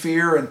cowering in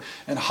fear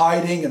and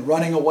hiding and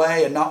running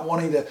away and not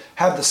wanting to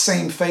have the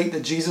same fate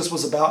that Jesus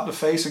was about to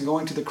face and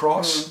going to the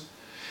cross?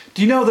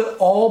 Do you know that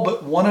all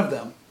but one of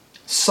them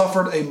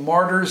suffered a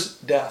martyr's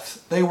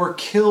death? They were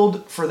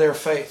killed for their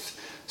faith.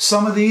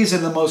 Some of these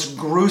in the most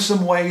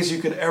gruesome ways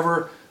you could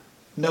ever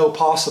know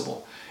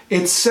possible.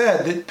 It's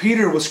said that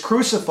Peter was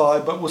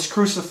crucified, but was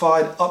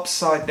crucified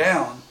upside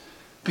down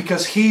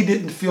because he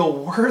didn't feel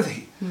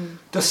worthy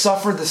to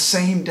suffer the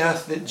same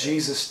death that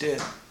Jesus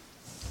did.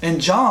 And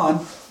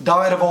John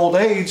died of old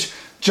age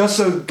just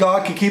so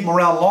God could keep him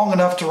around long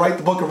enough to write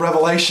the book of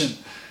Revelation.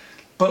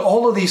 But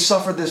all of these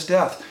suffered this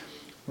death.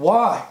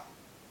 Why?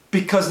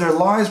 Because their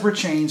lives were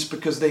changed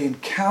because they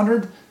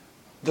encountered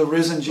the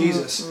risen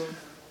Jesus.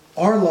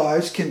 Our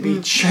lives can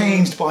be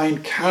changed by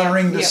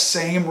encountering the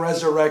same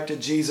resurrected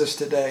Jesus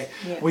today.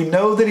 We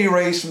know that he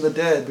raised from the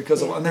dead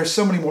because of, and there's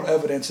so many more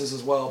evidences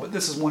as well, but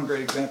this is one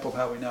great example of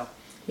how we know.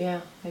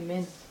 Yeah,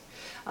 amen.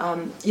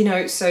 You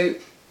know, so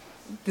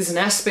there's an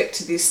aspect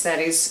to this that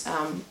is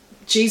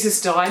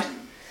Jesus died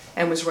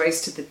and was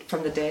raised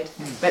from the dead.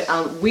 But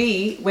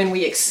when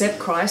we accept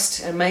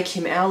Christ and make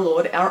him our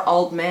Lord, our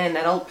old man,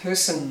 that old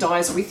person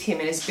dies with him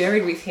and is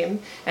buried with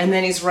him and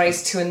then is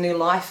raised to a new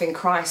life in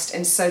Christ.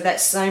 And so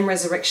that same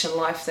resurrection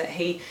life that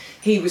he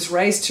was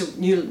raised to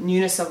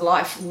newness of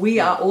life, we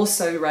are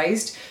also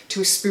raised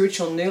to a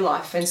spiritual new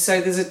life. And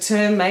so there's a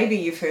term, maybe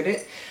you've heard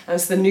it,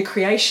 as the new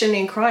creation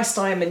in Christ.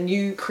 I am a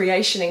new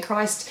creation in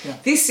Christ.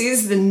 This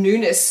is the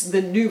newness,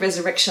 the new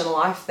resurrection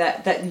life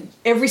that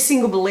every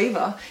single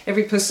believer,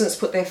 every person that's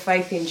put their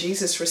faith in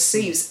Jesus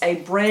receives a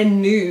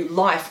brand new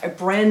life, a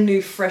brand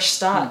new fresh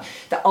start.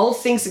 The old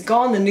things are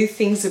gone, the new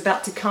things are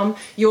about to come.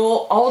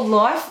 Your old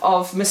life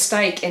of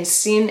mistake and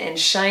sin and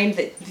shame,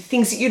 the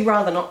things that you'd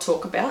rather not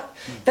talk about,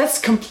 that's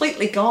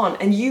completely gone,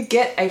 and you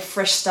get a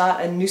fresh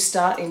start, a new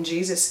start in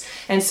Jesus.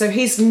 And so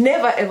he's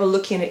never ever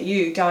looking at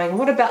you going,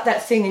 what about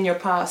that thing in your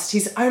past?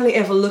 He's only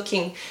ever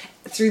looking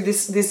through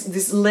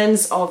this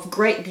lens of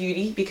great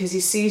beauty because he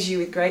sees you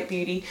with great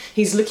beauty.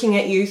 He's looking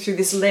at you through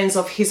this lens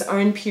of his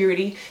own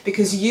purity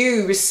because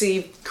you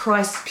received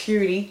Christ's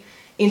purity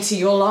into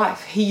your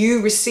life.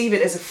 You receive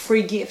it as a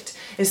free gift.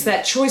 It's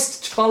that choice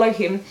to follow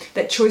him,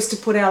 that choice to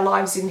put our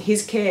lives in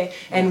his care,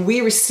 and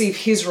we receive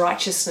his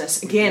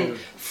righteousness. Again,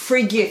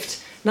 free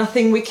gift,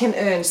 nothing we can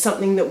earn,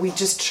 something that we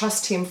just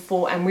trust him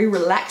for, and we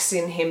relax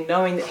in him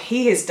knowing that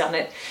he has done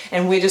it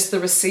and we're just the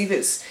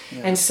receivers.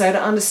 And so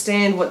to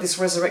understand what this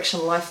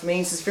resurrection life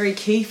means is very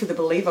key for the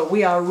believer.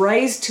 We are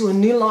raised to a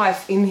new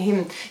life in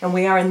him, and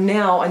we are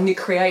now a new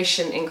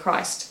creation in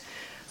Christ.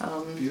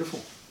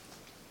 Beautiful.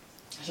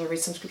 Shall I read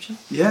some scripture?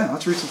 Yeah,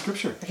 let's read some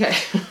scripture. Okay,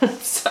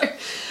 so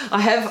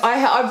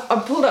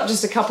I've pulled up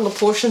just a couple of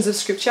portions of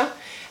scripture,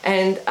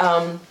 and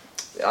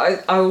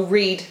I'll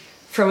read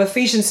from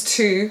Ephesians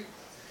 2.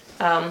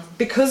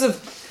 Because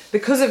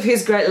of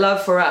his great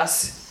love for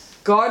us,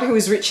 God, who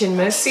is rich in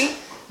mercy,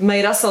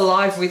 made us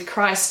alive with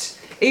Christ,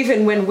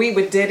 even when we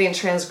were dead in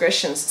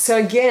transgressions. So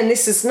again,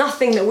 this is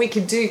nothing that we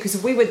could do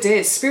because we were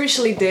dead,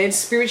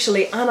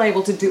 spiritually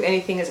unable to do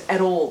anything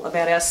at all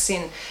about our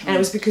sin. And it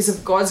was because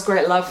of God's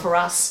great love for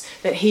us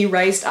that he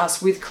raised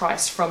us with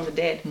Christ from the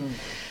dead.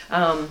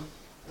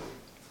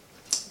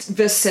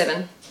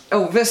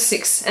 Verse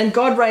 6, and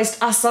God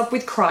raised us up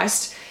with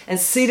Christ and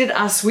seated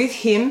us with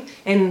him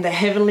in the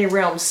heavenly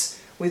realms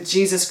with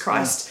Jesus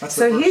Christ.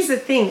 So here's the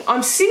thing.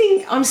 I'm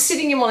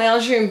sitting in my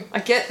lounge room. I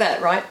get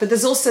that, right? But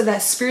there's also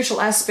that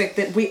spiritual aspect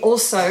that we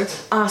also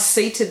are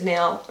seated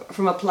now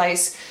from a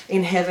place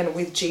in heaven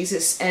with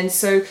Jesus. And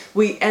so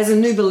we, as a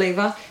new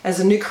believer, as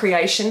a new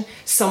creation,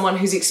 someone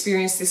who's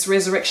experienced this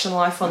resurrection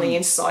life on the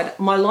inside,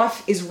 my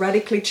life is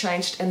radically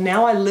changed. And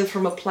now I live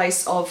from a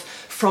place of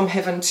from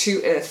heaven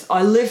to earth.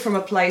 I live from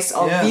a place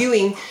of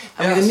viewing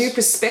with a new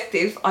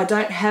perspective. I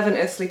don't have an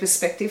earthly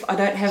perspective. I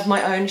don't have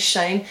my own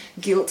shame,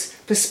 guilt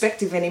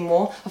perspective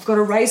anymore. I've got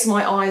to raise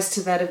my eyes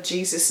to that of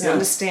Jesus and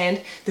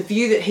understand the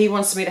view that he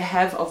wants me to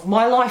have of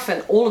my life,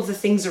 and all of the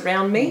things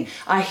around me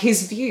are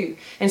his view.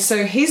 And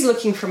so he's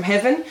looking from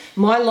heaven.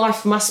 My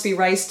life must be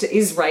raised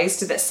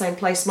to that same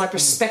place. My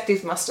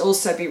perspective must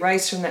also be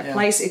raised from that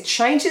place. It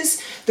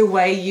changes the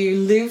way you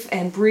live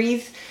and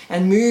breathe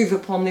and move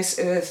upon this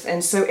earth.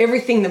 And so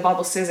everything the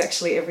Bible says,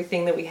 actually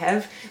everything that we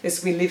have,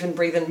 is we live and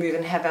breathe and move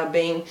and have our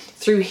being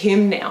through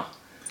him now.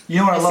 You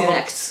know what I love?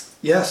 Acts.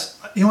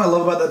 Yes. You know what I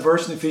love about that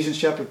verse in Ephesians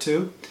chapter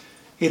 2?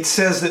 it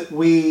says that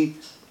we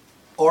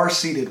are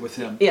seated with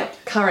him. Yeah,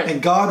 current.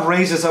 And God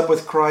raised us up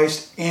with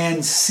Christ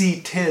and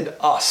seated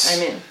us.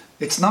 Amen.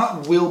 It's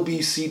not will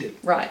be seated.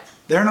 Right.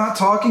 They're not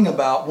talking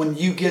about when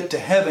you get to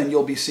heaven,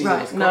 you'll be seated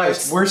with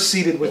Christ. No, we're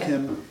seated with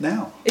him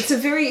now. It's a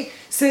very,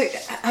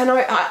 and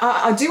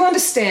I do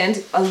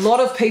understand a lot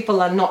of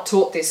people are not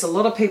taught this. A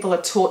lot of people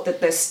are taught that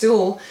they're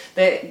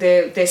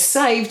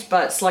saved,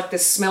 but it's like the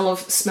smell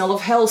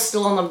of hell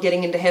still on them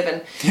getting into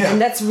heaven. Yeah. And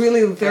that's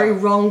really a very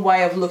wrong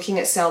way of looking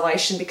at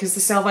salvation, because the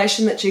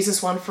salvation that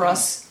Jesus won for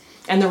us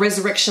and the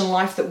resurrection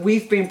life that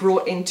we've been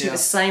brought into, the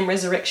same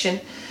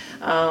resurrection.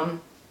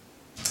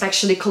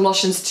 Actually,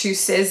 Colossians 2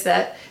 says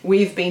that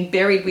we've been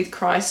buried with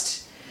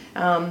Christ.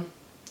 And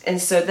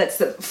so that's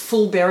the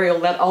full burial.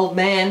 That old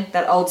man,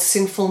 that old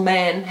sinful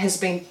man has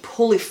been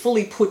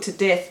fully put to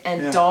death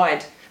and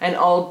died an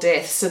old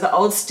death. So the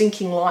old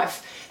stinking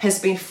life has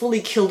been fully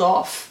killed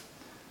off,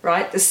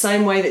 right? The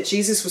same way that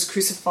Jesus was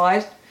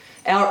crucified,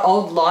 our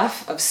old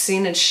life of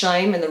sin and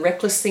shame and the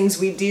reckless things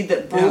we did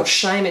that brought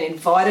shame and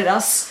invited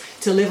us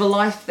to live a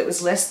life that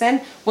was less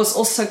than, was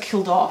also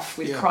killed off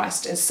with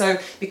Christ. And so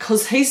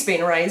because he's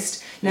been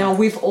raised, now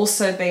we've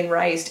also been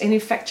raised. And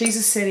in fact,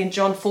 Jesus said in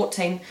John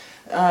 14,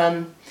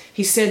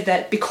 he said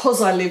that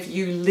because I live,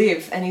 you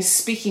live. And he's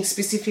speaking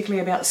specifically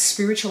about the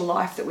spiritual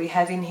life that we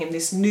have in him,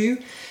 this new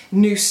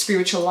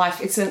spiritual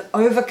life. It's an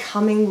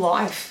overcoming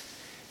life,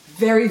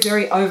 very,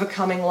 very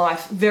overcoming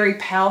life, very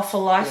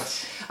powerful life.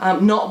 Yes.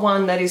 Not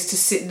one that is to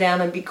sit down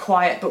and be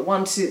quiet, but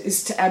one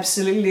is to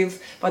absolutely live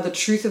by the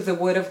truth of the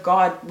Word of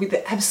God with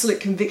the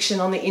absolute conviction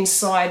on the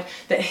inside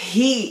that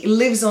he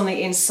lives on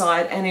the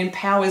inside and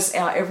empowers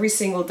our every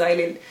single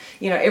day,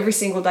 every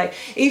single day.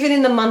 Even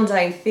in the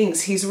mundane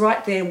things, he's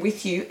right there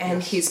with you,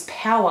 and his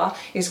power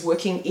is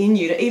working in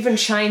you to even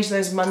change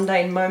those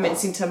mundane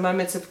moments into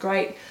moments of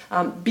great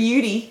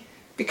beauty,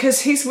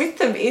 because he's with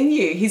them in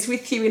you. He's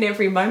with you in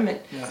every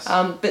moment. Yes.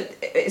 But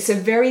it's a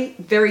very,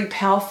 very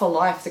powerful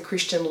life the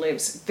Christian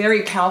lives.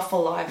 Very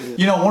powerful life.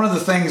 One of the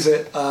things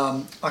that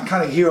I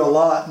kind of hear a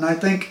lot, and I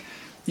think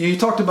you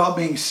talked about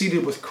being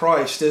seated with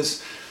Christ,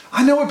 is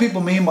I know what people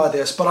mean by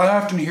this, but I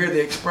often hear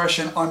the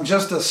expression, I'm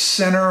just a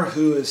sinner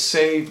who is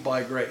saved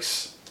by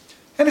grace.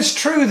 And it's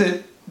true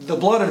that the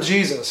blood of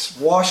Jesus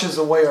washes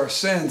away our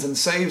sins and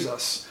saves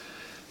us.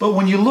 But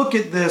when you look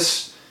at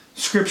this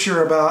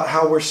scripture about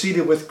how we're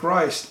seated with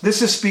Christ,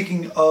 this is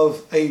speaking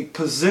of a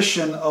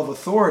position of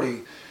authority,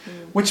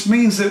 which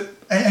means that,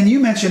 and you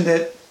mentioned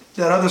that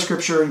other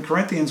scripture in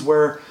Corinthians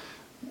where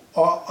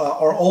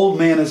our old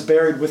man is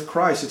buried with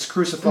Christ, it's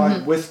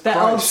crucified with Christ. That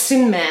old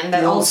sin man,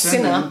 that old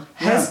sinner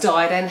has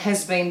died and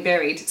has been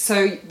buried.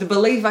 So the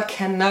believer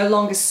can no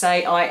longer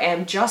say, I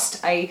am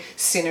just a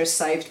sinner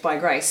saved by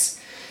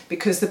grace,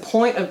 because the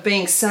point of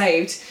being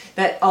saved,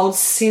 that old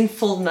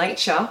sinful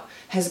nature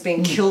has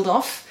been killed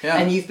off,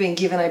 and you've been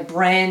given a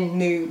brand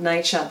new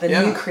nature, the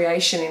new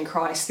creation in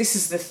Christ. This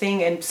is the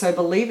thing. And so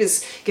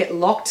believers get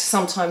locked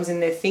sometimes in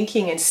their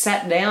thinking and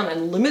sat down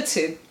and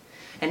limited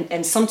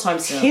and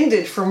sometimes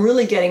hindered from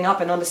really getting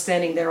up and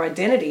understanding their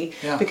identity,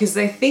 because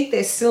they think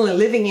they're still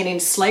living in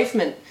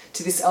enslavement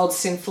to this old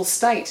sinful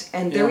state.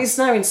 And there is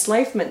no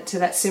enslavement to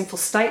that sinful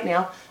state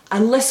now,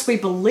 unless we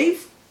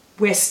believe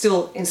we're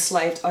still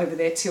enslaved over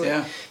there to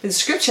it. But the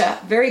scripture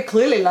very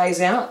clearly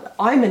lays out,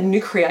 I'm a new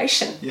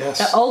creation. Yes.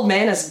 That old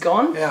man has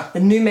gone,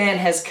 the new man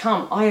has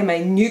come. I am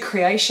a new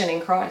creation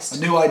in Christ. A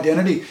new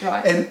identity.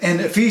 Right.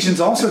 And Ephesians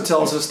also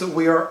tells us that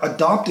we are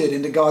adopted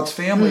into God's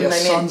family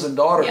as sons and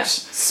daughters. Yeah.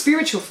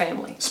 Spiritual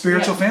family.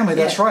 Spiritual family,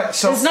 that's right.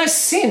 So there's no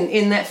sin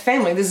in that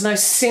family. There's no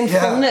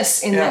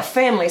sinfulness in that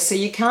family. So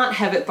you can't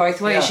have it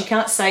both ways. You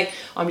can't say,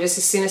 I'm just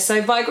a sinner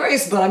saved by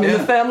grace, but I'm in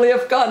the family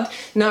of God.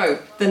 No,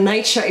 the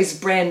nature is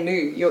brand new.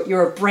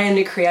 You're a brand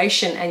new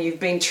creation, and you've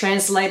been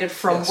translated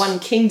from one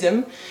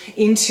kingdom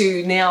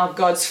into now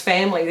God's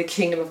family, the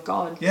kingdom of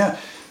God. Yeah.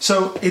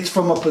 So it's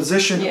from a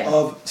position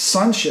of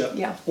sonship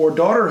or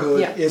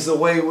daughterhood is the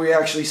way we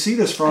actually see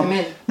this from.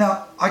 Amen.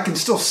 Now, I can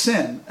still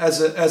sin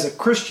as a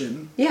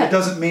Christian. It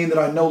doesn't mean that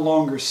I no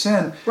longer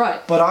sin.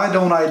 Right. But I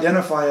don't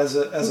identify as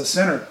a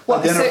sinner.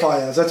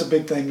 That's a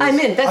big thing.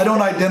 Amen. I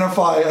don't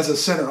identify as a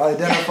sinner. I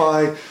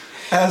identify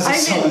as a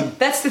son.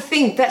 That's the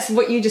thing. That's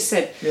what you just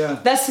said. Yeah.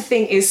 That's the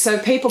thing is, so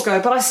people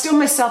go, but I still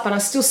mess up and I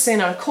still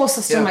sin, and of course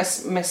I still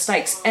make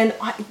mistakes. And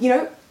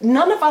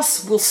none of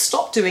us will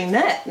stop doing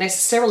that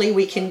necessarily.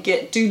 We can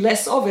do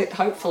less of it,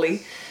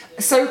 hopefully.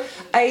 So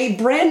a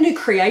brand new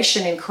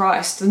creation in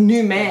Christ, the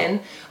new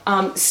man,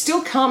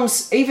 still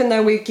comes, even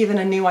though we've given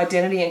a new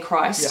identity in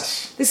Christ.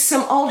 Yes. There's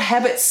some old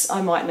habits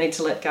I might need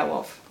to let go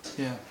of.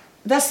 Yeah.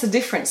 That's the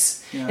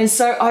difference. Yeah. And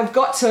so I've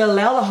got to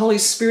allow the Holy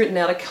Spirit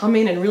now to come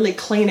in and really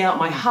clean out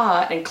my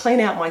heart and clean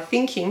out my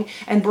thinking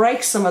and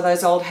break some of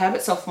those old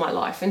habits off my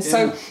life. And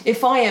so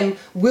if I am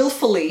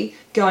willfully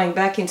going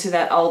back into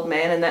that old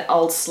man and that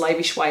old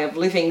slavish way of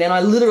living, then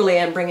I literally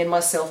am bringing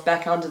myself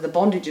back under the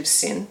bondage of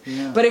sin.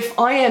 Yeah. But if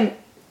I am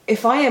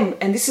if I am,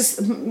 and this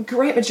is a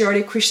great majority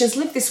of Christians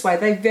live this way,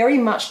 they very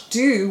much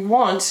do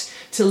want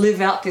to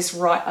live out this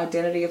right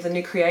identity of the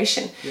new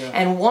creation,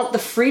 and want the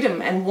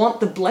freedom and want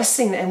the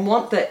blessing and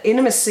want the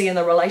intimacy and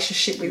the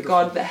relationship with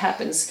God that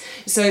happens.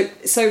 So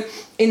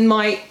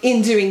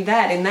in doing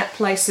that, in that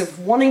place of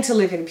wanting to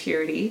live in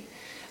purity,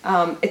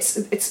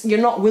 it's you're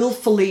not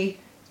willfully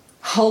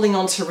holding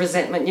on to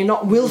resentment. You're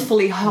not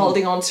willfully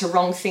holding on to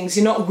wrong things.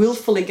 You're not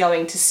willfully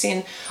going to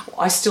sin.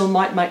 I still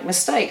might make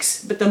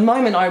mistakes, but the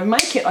moment I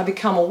make it, I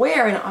become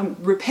aware and I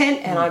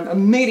repent, and I'm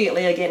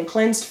immediately again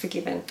cleansed,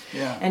 forgiven.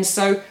 And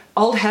so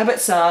old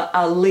habits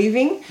are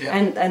leaving,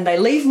 and they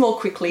leave more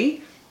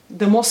quickly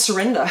the more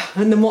surrender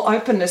and the more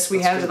openness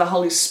we have to the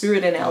Holy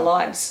Spirit in our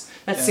lives.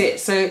 That's it.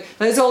 So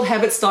those old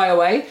habits die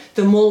away.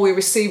 The more we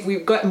receive,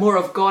 we've got more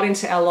of God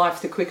into our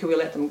life, the quicker we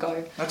let them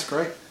go. That's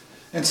great.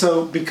 And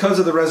so because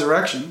of the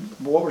resurrection,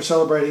 what we're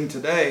celebrating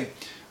today,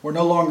 we're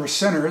no longer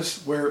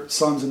sinners, we're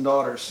sons and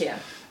daughters. Yeah.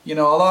 You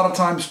know, a lot of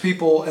times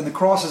people, and the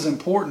cross is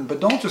important, but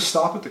don't just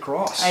stop at the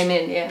cross.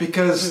 Amen, yeah.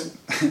 Because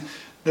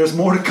there's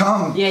more to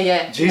come.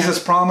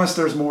 Jesus promised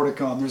there's more to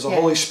come. There's a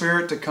Holy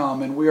Spirit to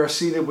come, and we are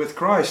seated with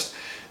Christ.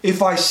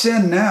 If I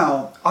sin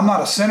now, I'm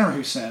not a sinner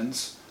who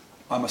sins.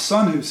 I'm a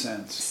son who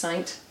sins.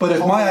 Saint. But if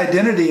my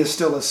identity is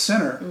still a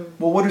sinner,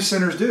 well, what do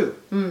sinners do?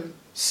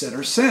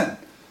 Sinners sin.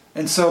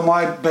 And so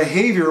my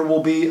behavior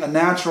will be a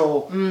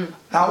natural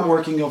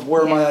outworking of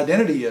where my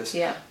identity is.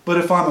 But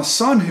if I'm a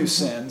son who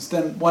sins,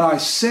 then when I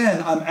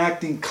sin, I'm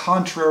acting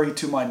contrary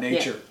to my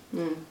nature.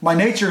 My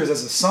nature is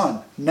as a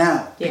son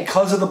now,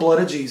 because of the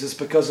blood of Jesus,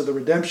 because of the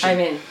redemption.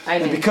 Amen.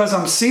 And because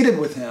I'm seated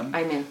with Him,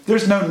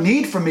 there's no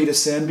need for me to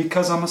sin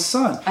because I'm a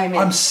son.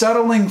 I'm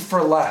settling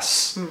for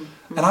less.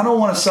 And I don't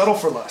want to settle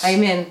for less.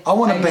 I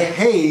want to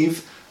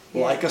behave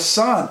like a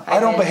son.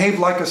 I don't behave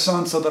like a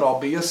son so that I'll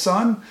be a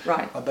son.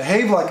 I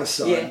behave like a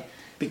son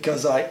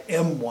because I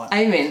am one.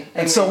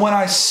 And so when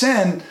I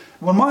sin,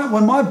 when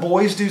my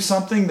boys do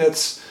something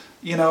that's,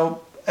 you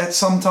know, at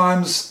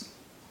sometimes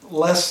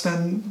less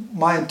than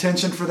my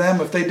intention for them,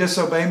 if they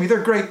disobey me,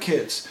 they're great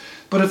kids.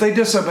 But if they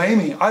disobey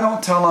me, I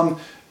don't tell them,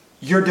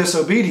 you're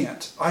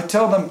disobedient. I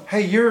tell them,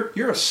 hey, you're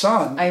a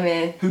son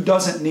who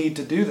doesn't need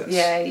to do this.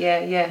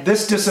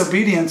 This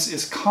disobedience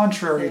is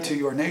contrary to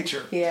your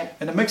nature.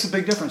 And it makes a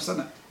big difference,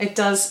 doesn't it? It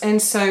does. And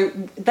so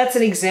that's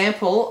an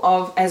example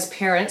of, as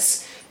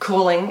parents,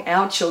 calling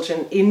our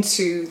children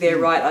into their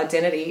right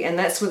identity. And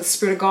that's what the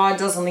Spirit of God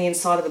does on the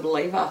inside of the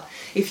believer.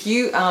 If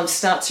you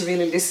start to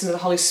really listen to the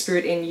Holy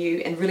Spirit in you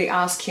and really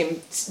ask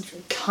Him to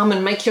come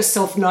and make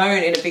yourself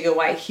known in a bigger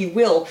way, He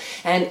will.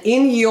 And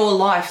in your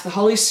life, the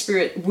Holy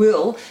Spirit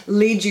will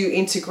lead you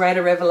into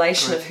greater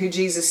revelation of who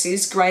Jesus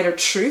is, greater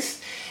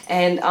truth.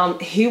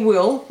 And He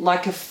will,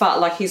 like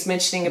He's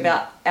mentioning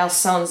about our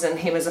sons and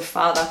Him as a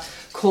father,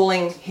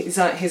 calling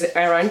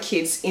our own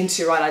kids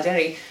into right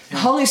identity. The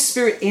Holy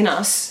Spirit in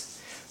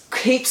us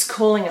keeps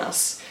calling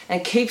us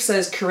and keeps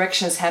those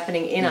corrections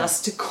happening in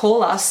us to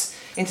call us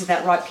into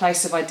that right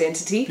place of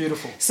identity.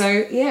 Beautiful.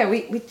 So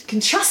we can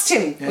trust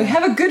Him. We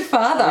have a good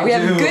Father. We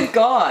have a good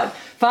God.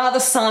 Father,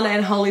 Son,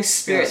 and Holy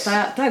Spirit.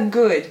 They're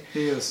good.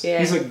 He is.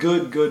 He's a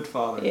good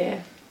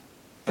Father.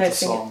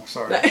 That's a song.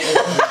 Sorry.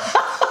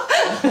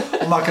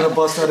 I'm not going to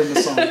bust that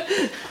into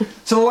song.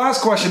 So the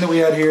last question that we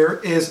had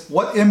here is,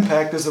 what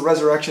impact does the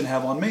resurrection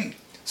have on me?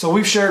 So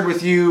we've shared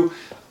with you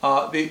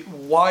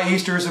why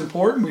Easter is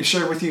important. We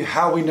shared with you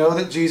how we know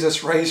that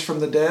Jesus raised from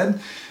the dead.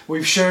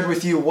 We've shared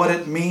with you what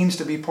it means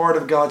to be part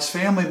of God's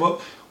family.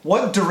 But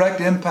what direct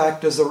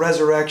impact does the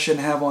resurrection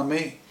have on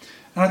me?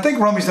 And I think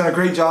Romy's done a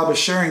great job of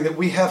sharing that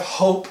we have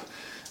hope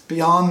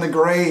beyond the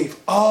grave.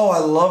 Oh, I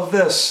love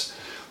this.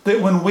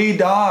 That when we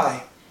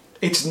die,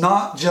 it's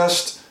not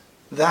just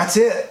that's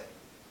it.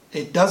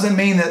 It doesn't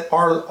mean that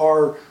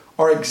our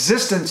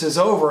existence is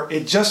over.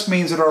 It just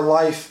means that our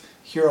life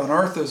here on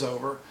earth is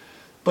over.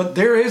 But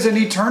there is an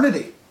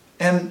eternity.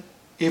 And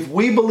if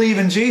we believe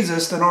in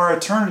Jesus, then our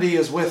eternity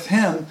is with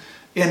Him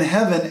in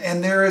heaven.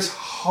 And there is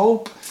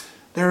hope.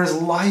 There is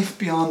life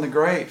beyond the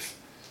grave.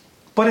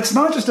 But it's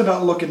not just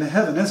about looking to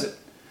heaven, is it?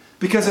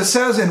 Because it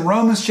says in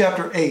Romans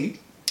chapter 8,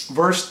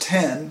 verse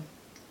 10,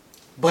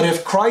 but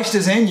if Christ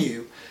is in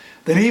you,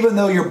 then even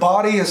though your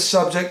body is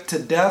subject to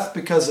death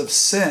because of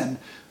sin,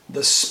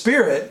 the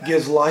Spirit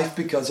gives life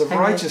because of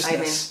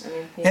righteousness.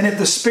 And if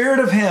the Spirit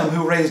of Him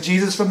who raised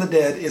Jesus from the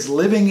dead is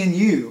living in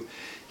you,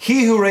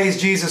 He who raised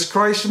Jesus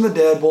Christ from the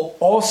dead will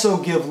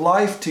also give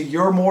life to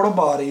your mortal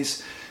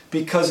bodies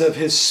because of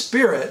His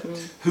Spirit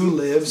who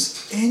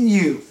lives in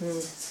you.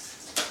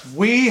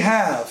 We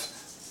have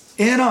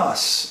in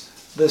us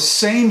the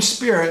same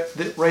Spirit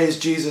that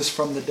raised Jesus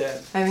from the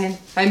dead.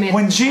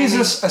 When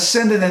Jesus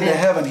ascended into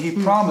heaven, He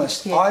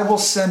promised, I will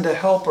send a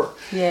helper.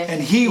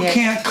 And He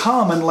can't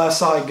come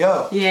unless I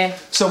go.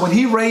 So when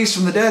He raised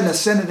from the dead and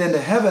ascended into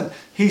heaven,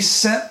 He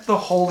sent the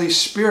Holy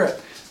Spirit.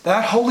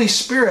 That Holy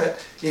Spirit,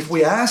 if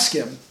we ask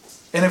Him,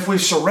 and if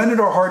we've surrendered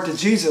our heart to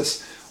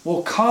Jesus,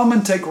 will come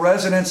and take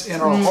residence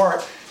in our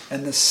heart.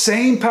 And the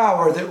same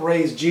power that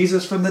raised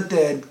Jesus from the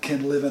dead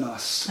can live in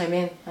us.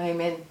 Amen.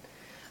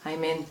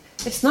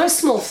 It's no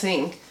small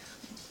thing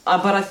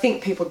but I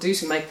think people do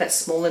to make that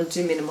small and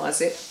do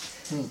minimize it.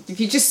 If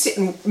you just sit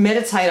and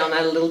meditate on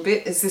that a little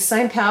bit, it's the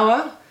same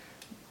power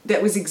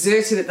that was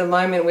exerted at the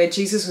moment where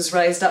Jesus was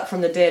raised up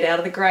from the dead out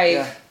of the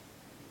grave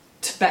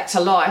back to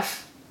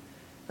life.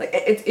 Like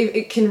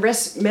it can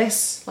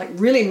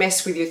really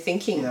mess with your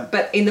thinking,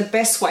 but in the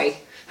best way.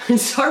 And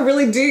so I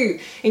really do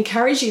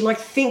encourage you, like,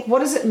 think, what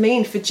does it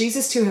mean for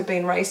Jesus to have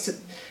been raised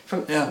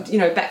from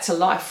back to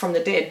life from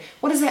the dead?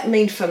 What does that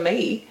mean for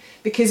me?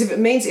 Because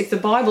if the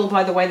Bible,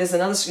 by the way, there's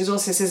another, it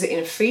also says it in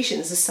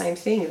Ephesians, the same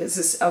thing. This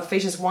is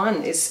Ephesians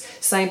 1 is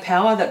same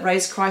power that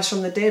raised Christ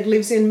from the dead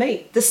lives in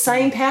me. The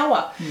same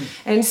power.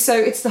 And so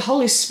it's the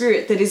Holy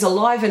Spirit that is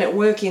alive and at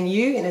work in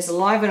you and is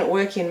alive and at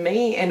work in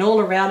me and all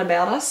around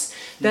about us.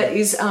 That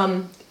is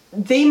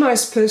the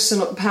most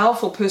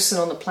powerful person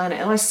on the planet.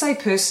 And I say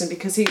person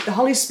because the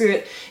Holy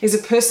Spirit is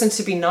a person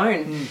to be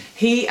known.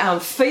 He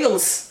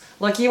feels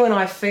like you and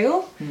I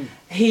feel.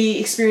 He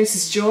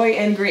experiences joy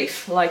and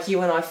grief like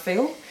you and I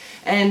feel.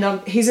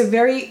 And he's a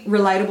very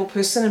relatable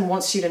person and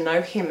wants you to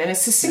know him. And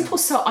it's a simple,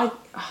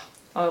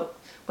 I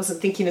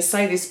wasn't thinking to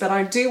say this, but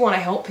I do want to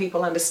help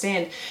people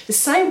understand the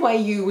same way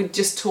you would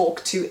just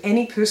talk to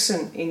any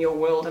person in your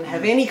world and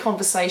have any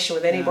conversation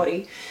with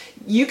anybody.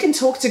 You can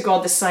talk to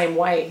God the same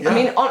way. I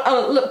mean,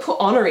 put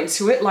honor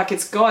into it, like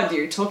it's God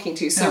you're talking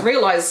to. So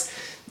realize...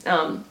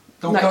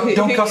 Don't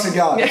cuss at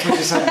God, that's what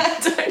you're saying.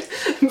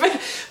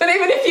 But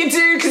even if you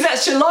do, because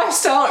that's your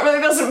lifestyle, it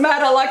really doesn't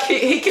matter. Like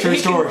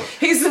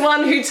he's the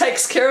one who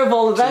takes care of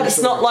all of that.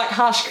 It's not like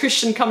harsh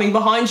Christian coming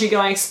behind you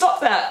going,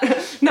 stop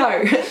that.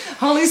 No,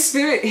 Holy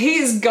Spirit, he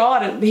is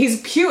God and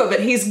he's pure,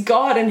 but he's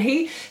God and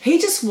he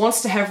just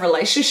wants to have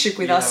relationship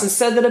with us. And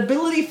so that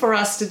ability for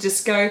us to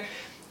just go,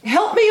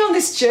 help me on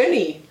this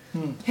journey.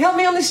 Help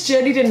me on this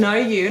journey to know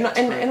you.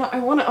 And I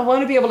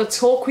want to be able to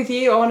talk with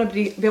you. I want to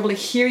be able to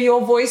hear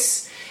your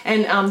voice.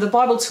 And the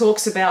Bible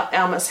talks about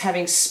us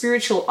having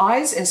spiritual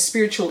eyes and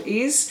spiritual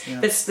ears.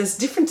 That's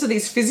different to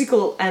these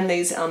physical and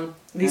these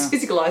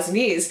physical eyes and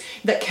ears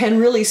that can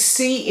really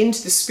see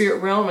into the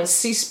spirit realm and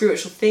see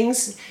spiritual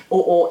things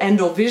or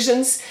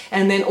visions,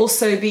 and then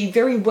also be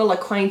very well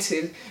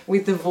acquainted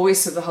with the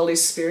voice of the Holy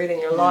Spirit in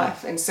your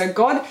life. And so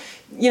God,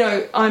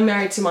 I'm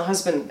married to my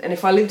husband, and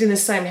if I lived in the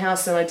same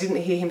house and I didn't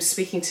hear him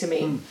speaking to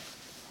me,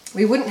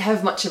 we wouldn't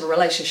have much of a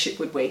relationship,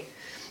 would we?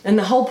 And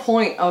the whole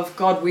point of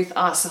God with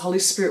us, the Holy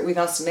Spirit with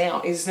us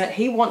now, is that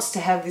he wants to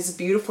have this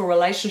beautiful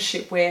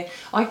relationship where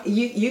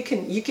you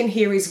can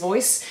hear his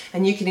voice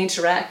and you can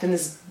interact, and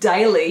this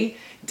daily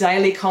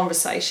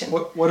conversation.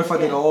 What if I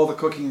did all the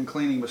cooking and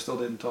cleaning but still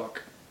didn't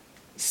talk?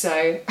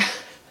 So...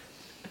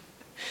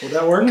 Would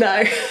that work?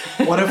 No.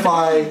 What if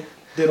I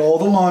did all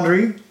the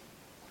laundry,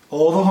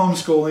 all the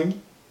homeschooling?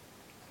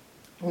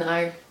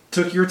 No.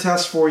 Took your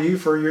test for you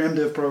for your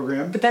MDiv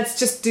program? But that's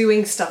just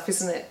doing stuff,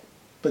 isn't it?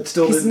 But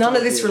still, because none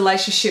of this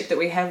relationship that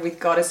we have with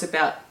God is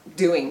about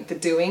doing. The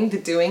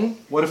doing.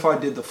 What if I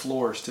did the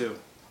floors too?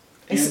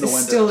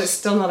 It's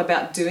still not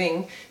about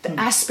doing. The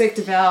aspect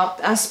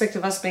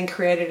of us being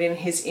created in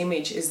his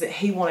image is that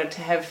he wanted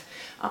to have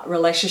a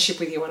relationship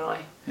with you and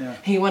I.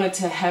 He wanted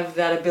to have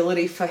that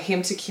ability for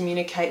him to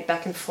communicate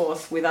back and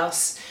forth with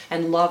us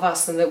and love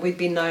us, and that we'd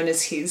be known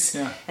as his,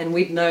 and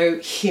we'd know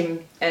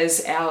him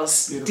as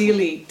ours.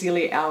 Beautiful.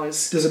 Dearly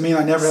ours. Does it mean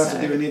I never have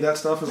to do any of that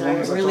stuff as long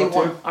as I talk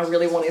to you? I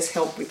really want his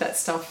help with that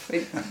stuff.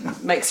 It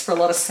makes for a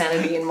lot of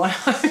sanity in my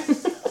home.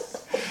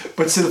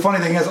 But see, the funny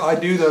thing is, I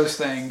do those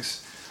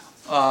things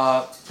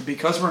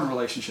because we're in a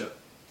relationship,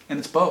 and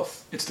it's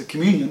both. It's the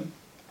communion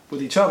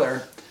with each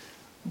other,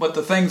 but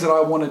the things that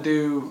I want to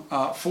do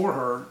for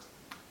her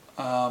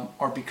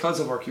are because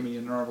of our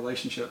communion and our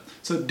relationship.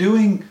 So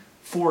doing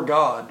for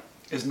God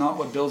is not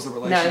what builds the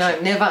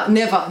relationship. No, never,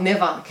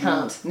 can't.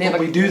 No. Never. But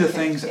we do the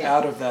things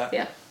out of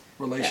that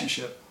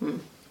relationship.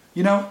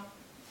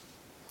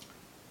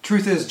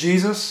 Truth is,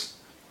 Jesus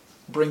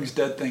brings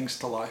dead things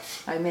to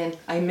life. Amen.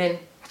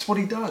 That's what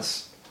he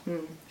does.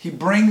 He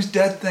brings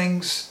dead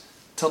things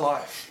to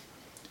life.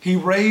 He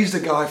raised a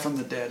guy from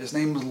the dead. His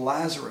name was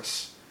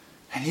Lazarus.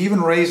 And he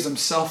even raised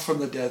himself from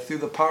the dead through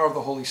the power of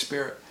the Holy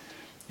Spirit.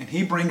 And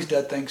he brings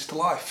dead things to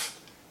life.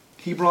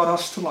 He brought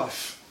us to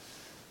life.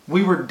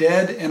 We were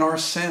dead in our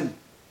sin,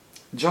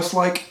 just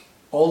like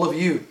all of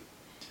you.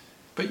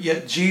 But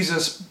yet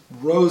Jesus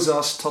rose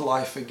us to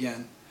life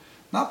again.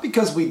 Not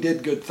because we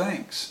did good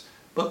things,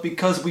 but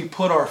because we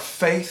put our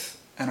faith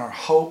and our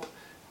hope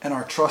and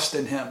our trust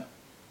in him.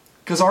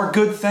 Because our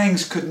good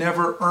things could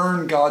never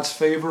earn God's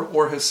favor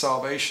or his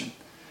salvation.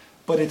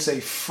 But it's a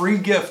free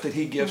gift that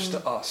he gives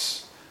to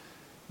us.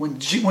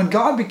 When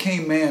God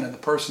became man in the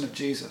person of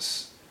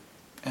Jesus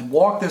and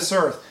walked this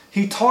earth,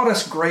 he taught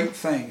us great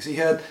things. He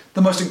had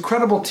the most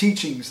incredible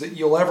teachings that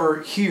you'll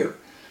ever hear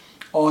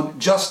on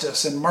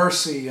justice and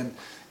mercy and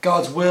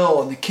God's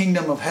will and the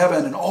kingdom of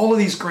heaven and all of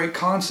these great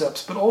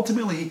concepts. But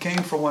ultimately he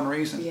came for one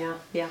reason.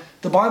 Yeah.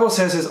 The Bible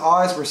says his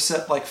eyes were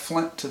set like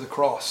flint to the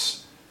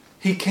cross.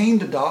 He came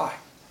to die.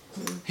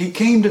 He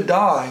came to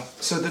die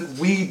so that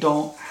we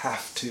don't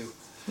have to.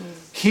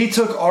 He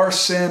took our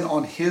sin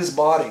on his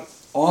body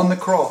on the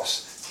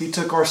cross. He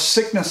took our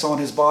sickness on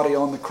his body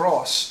on the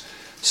cross,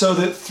 so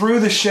that through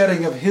the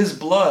shedding of his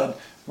blood,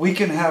 we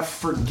can have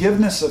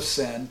forgiveness of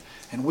sin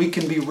and we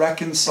can be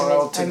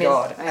reconciled to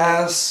God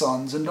as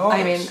sons and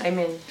daughters.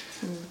 Amen.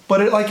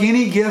 But like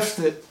any gift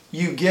that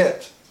you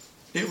get,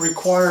 it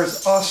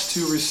requires us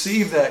to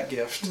receive that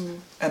gift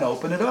and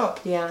open it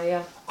up.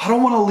 Yeah. I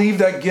don't want to leave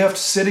that gift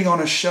sitting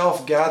on a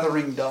shelf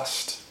gathering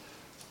dust.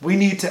 We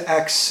need to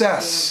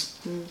access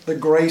the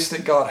grace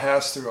that God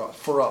has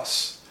for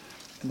us.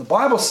 And the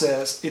Bible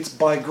says it's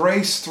by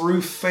grace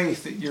through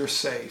faith that you're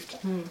saved.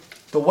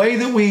 The way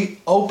that we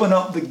open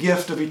up the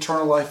gift of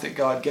eternal life that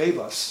God gave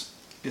us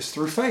is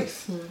through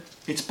faith.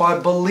 It's by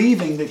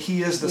believing that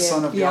he is the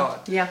Son of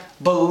God.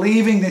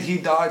 Believing that he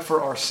died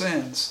for our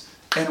sins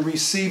and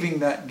receiving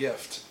that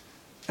gift.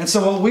 And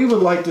so what we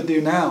would like to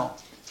do now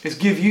is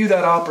give you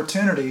that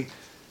opportunity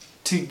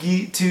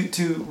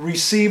to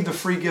receive the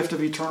free gift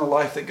of eternal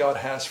life that God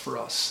has for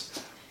us.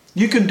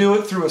 You can do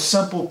it through a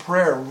simple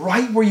prayer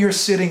right where you're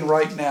sitting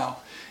right now.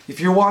 If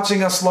you're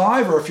watching us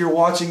live or if you're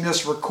watching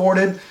this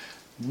recorded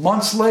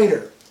months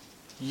later,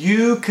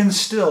 you can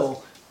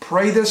still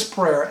pray this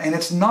prayer. And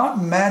it's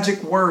not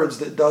magic words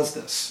that does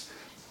this,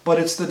 but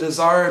it's the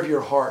desire of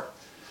your heart.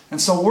 And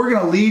so we're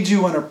going to lead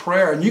you in a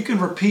prayer, and you can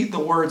repeat the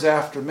words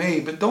after me,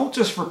 but don't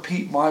just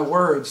repeat my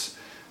words,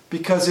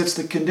 because it's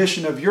the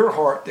condition of your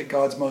heart that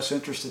God's most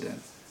interested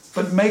in.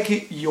 But make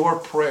it your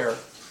prayer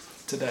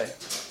today.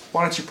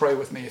 Why don't you pray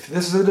with me? If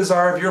this is a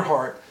desire of your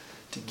heart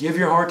to give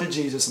your heart to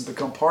Jesus and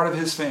become part of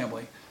his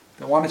family,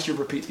 then why don't you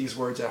repeat these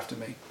words after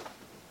me?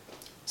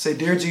 Say,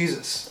 "Dear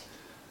Jesus,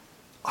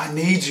 I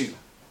need you.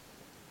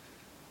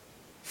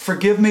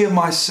 Forgive me of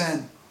my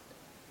sin.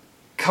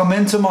 Come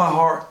into my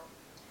heart.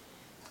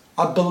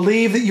 I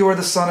believe that you are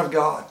the Son of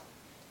God.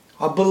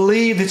 I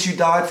believe that you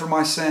died for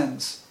my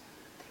sins.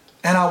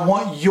 And I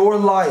want your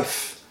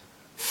life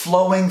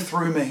flowing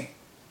through me.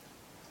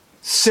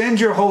 Send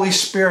your Holy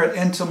Spirit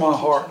into my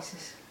heart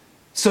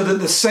so that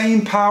the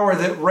same power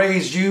that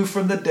raised you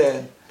from the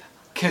dead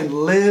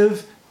can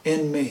live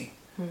in me.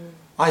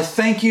 I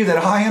thank you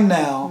that I am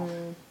now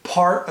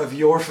part of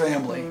your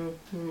family.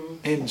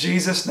 In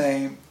Jesus'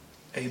 name,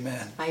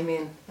 amen.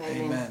 Amen.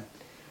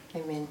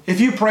 If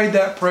you prayed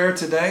that prayer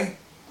today,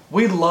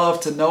 we'd love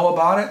to know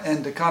about it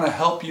and to kind of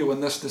help you in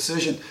this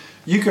decision.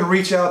 You can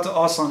reach out to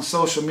us on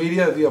social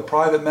media via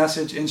private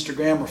message,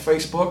 Instagram or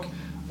Facebook.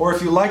 Or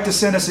if you'd like to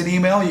send us an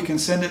email, you can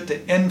send it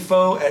to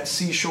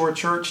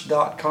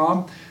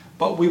info@seashorechurch.com.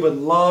 But we would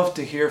love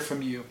to hear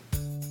from you.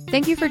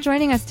 Thank you for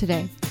joining us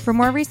today. For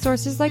more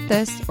resources like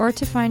this, or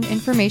to find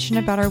information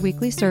about our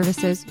weekly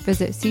services,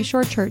 visit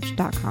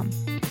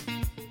seashorechurch.com.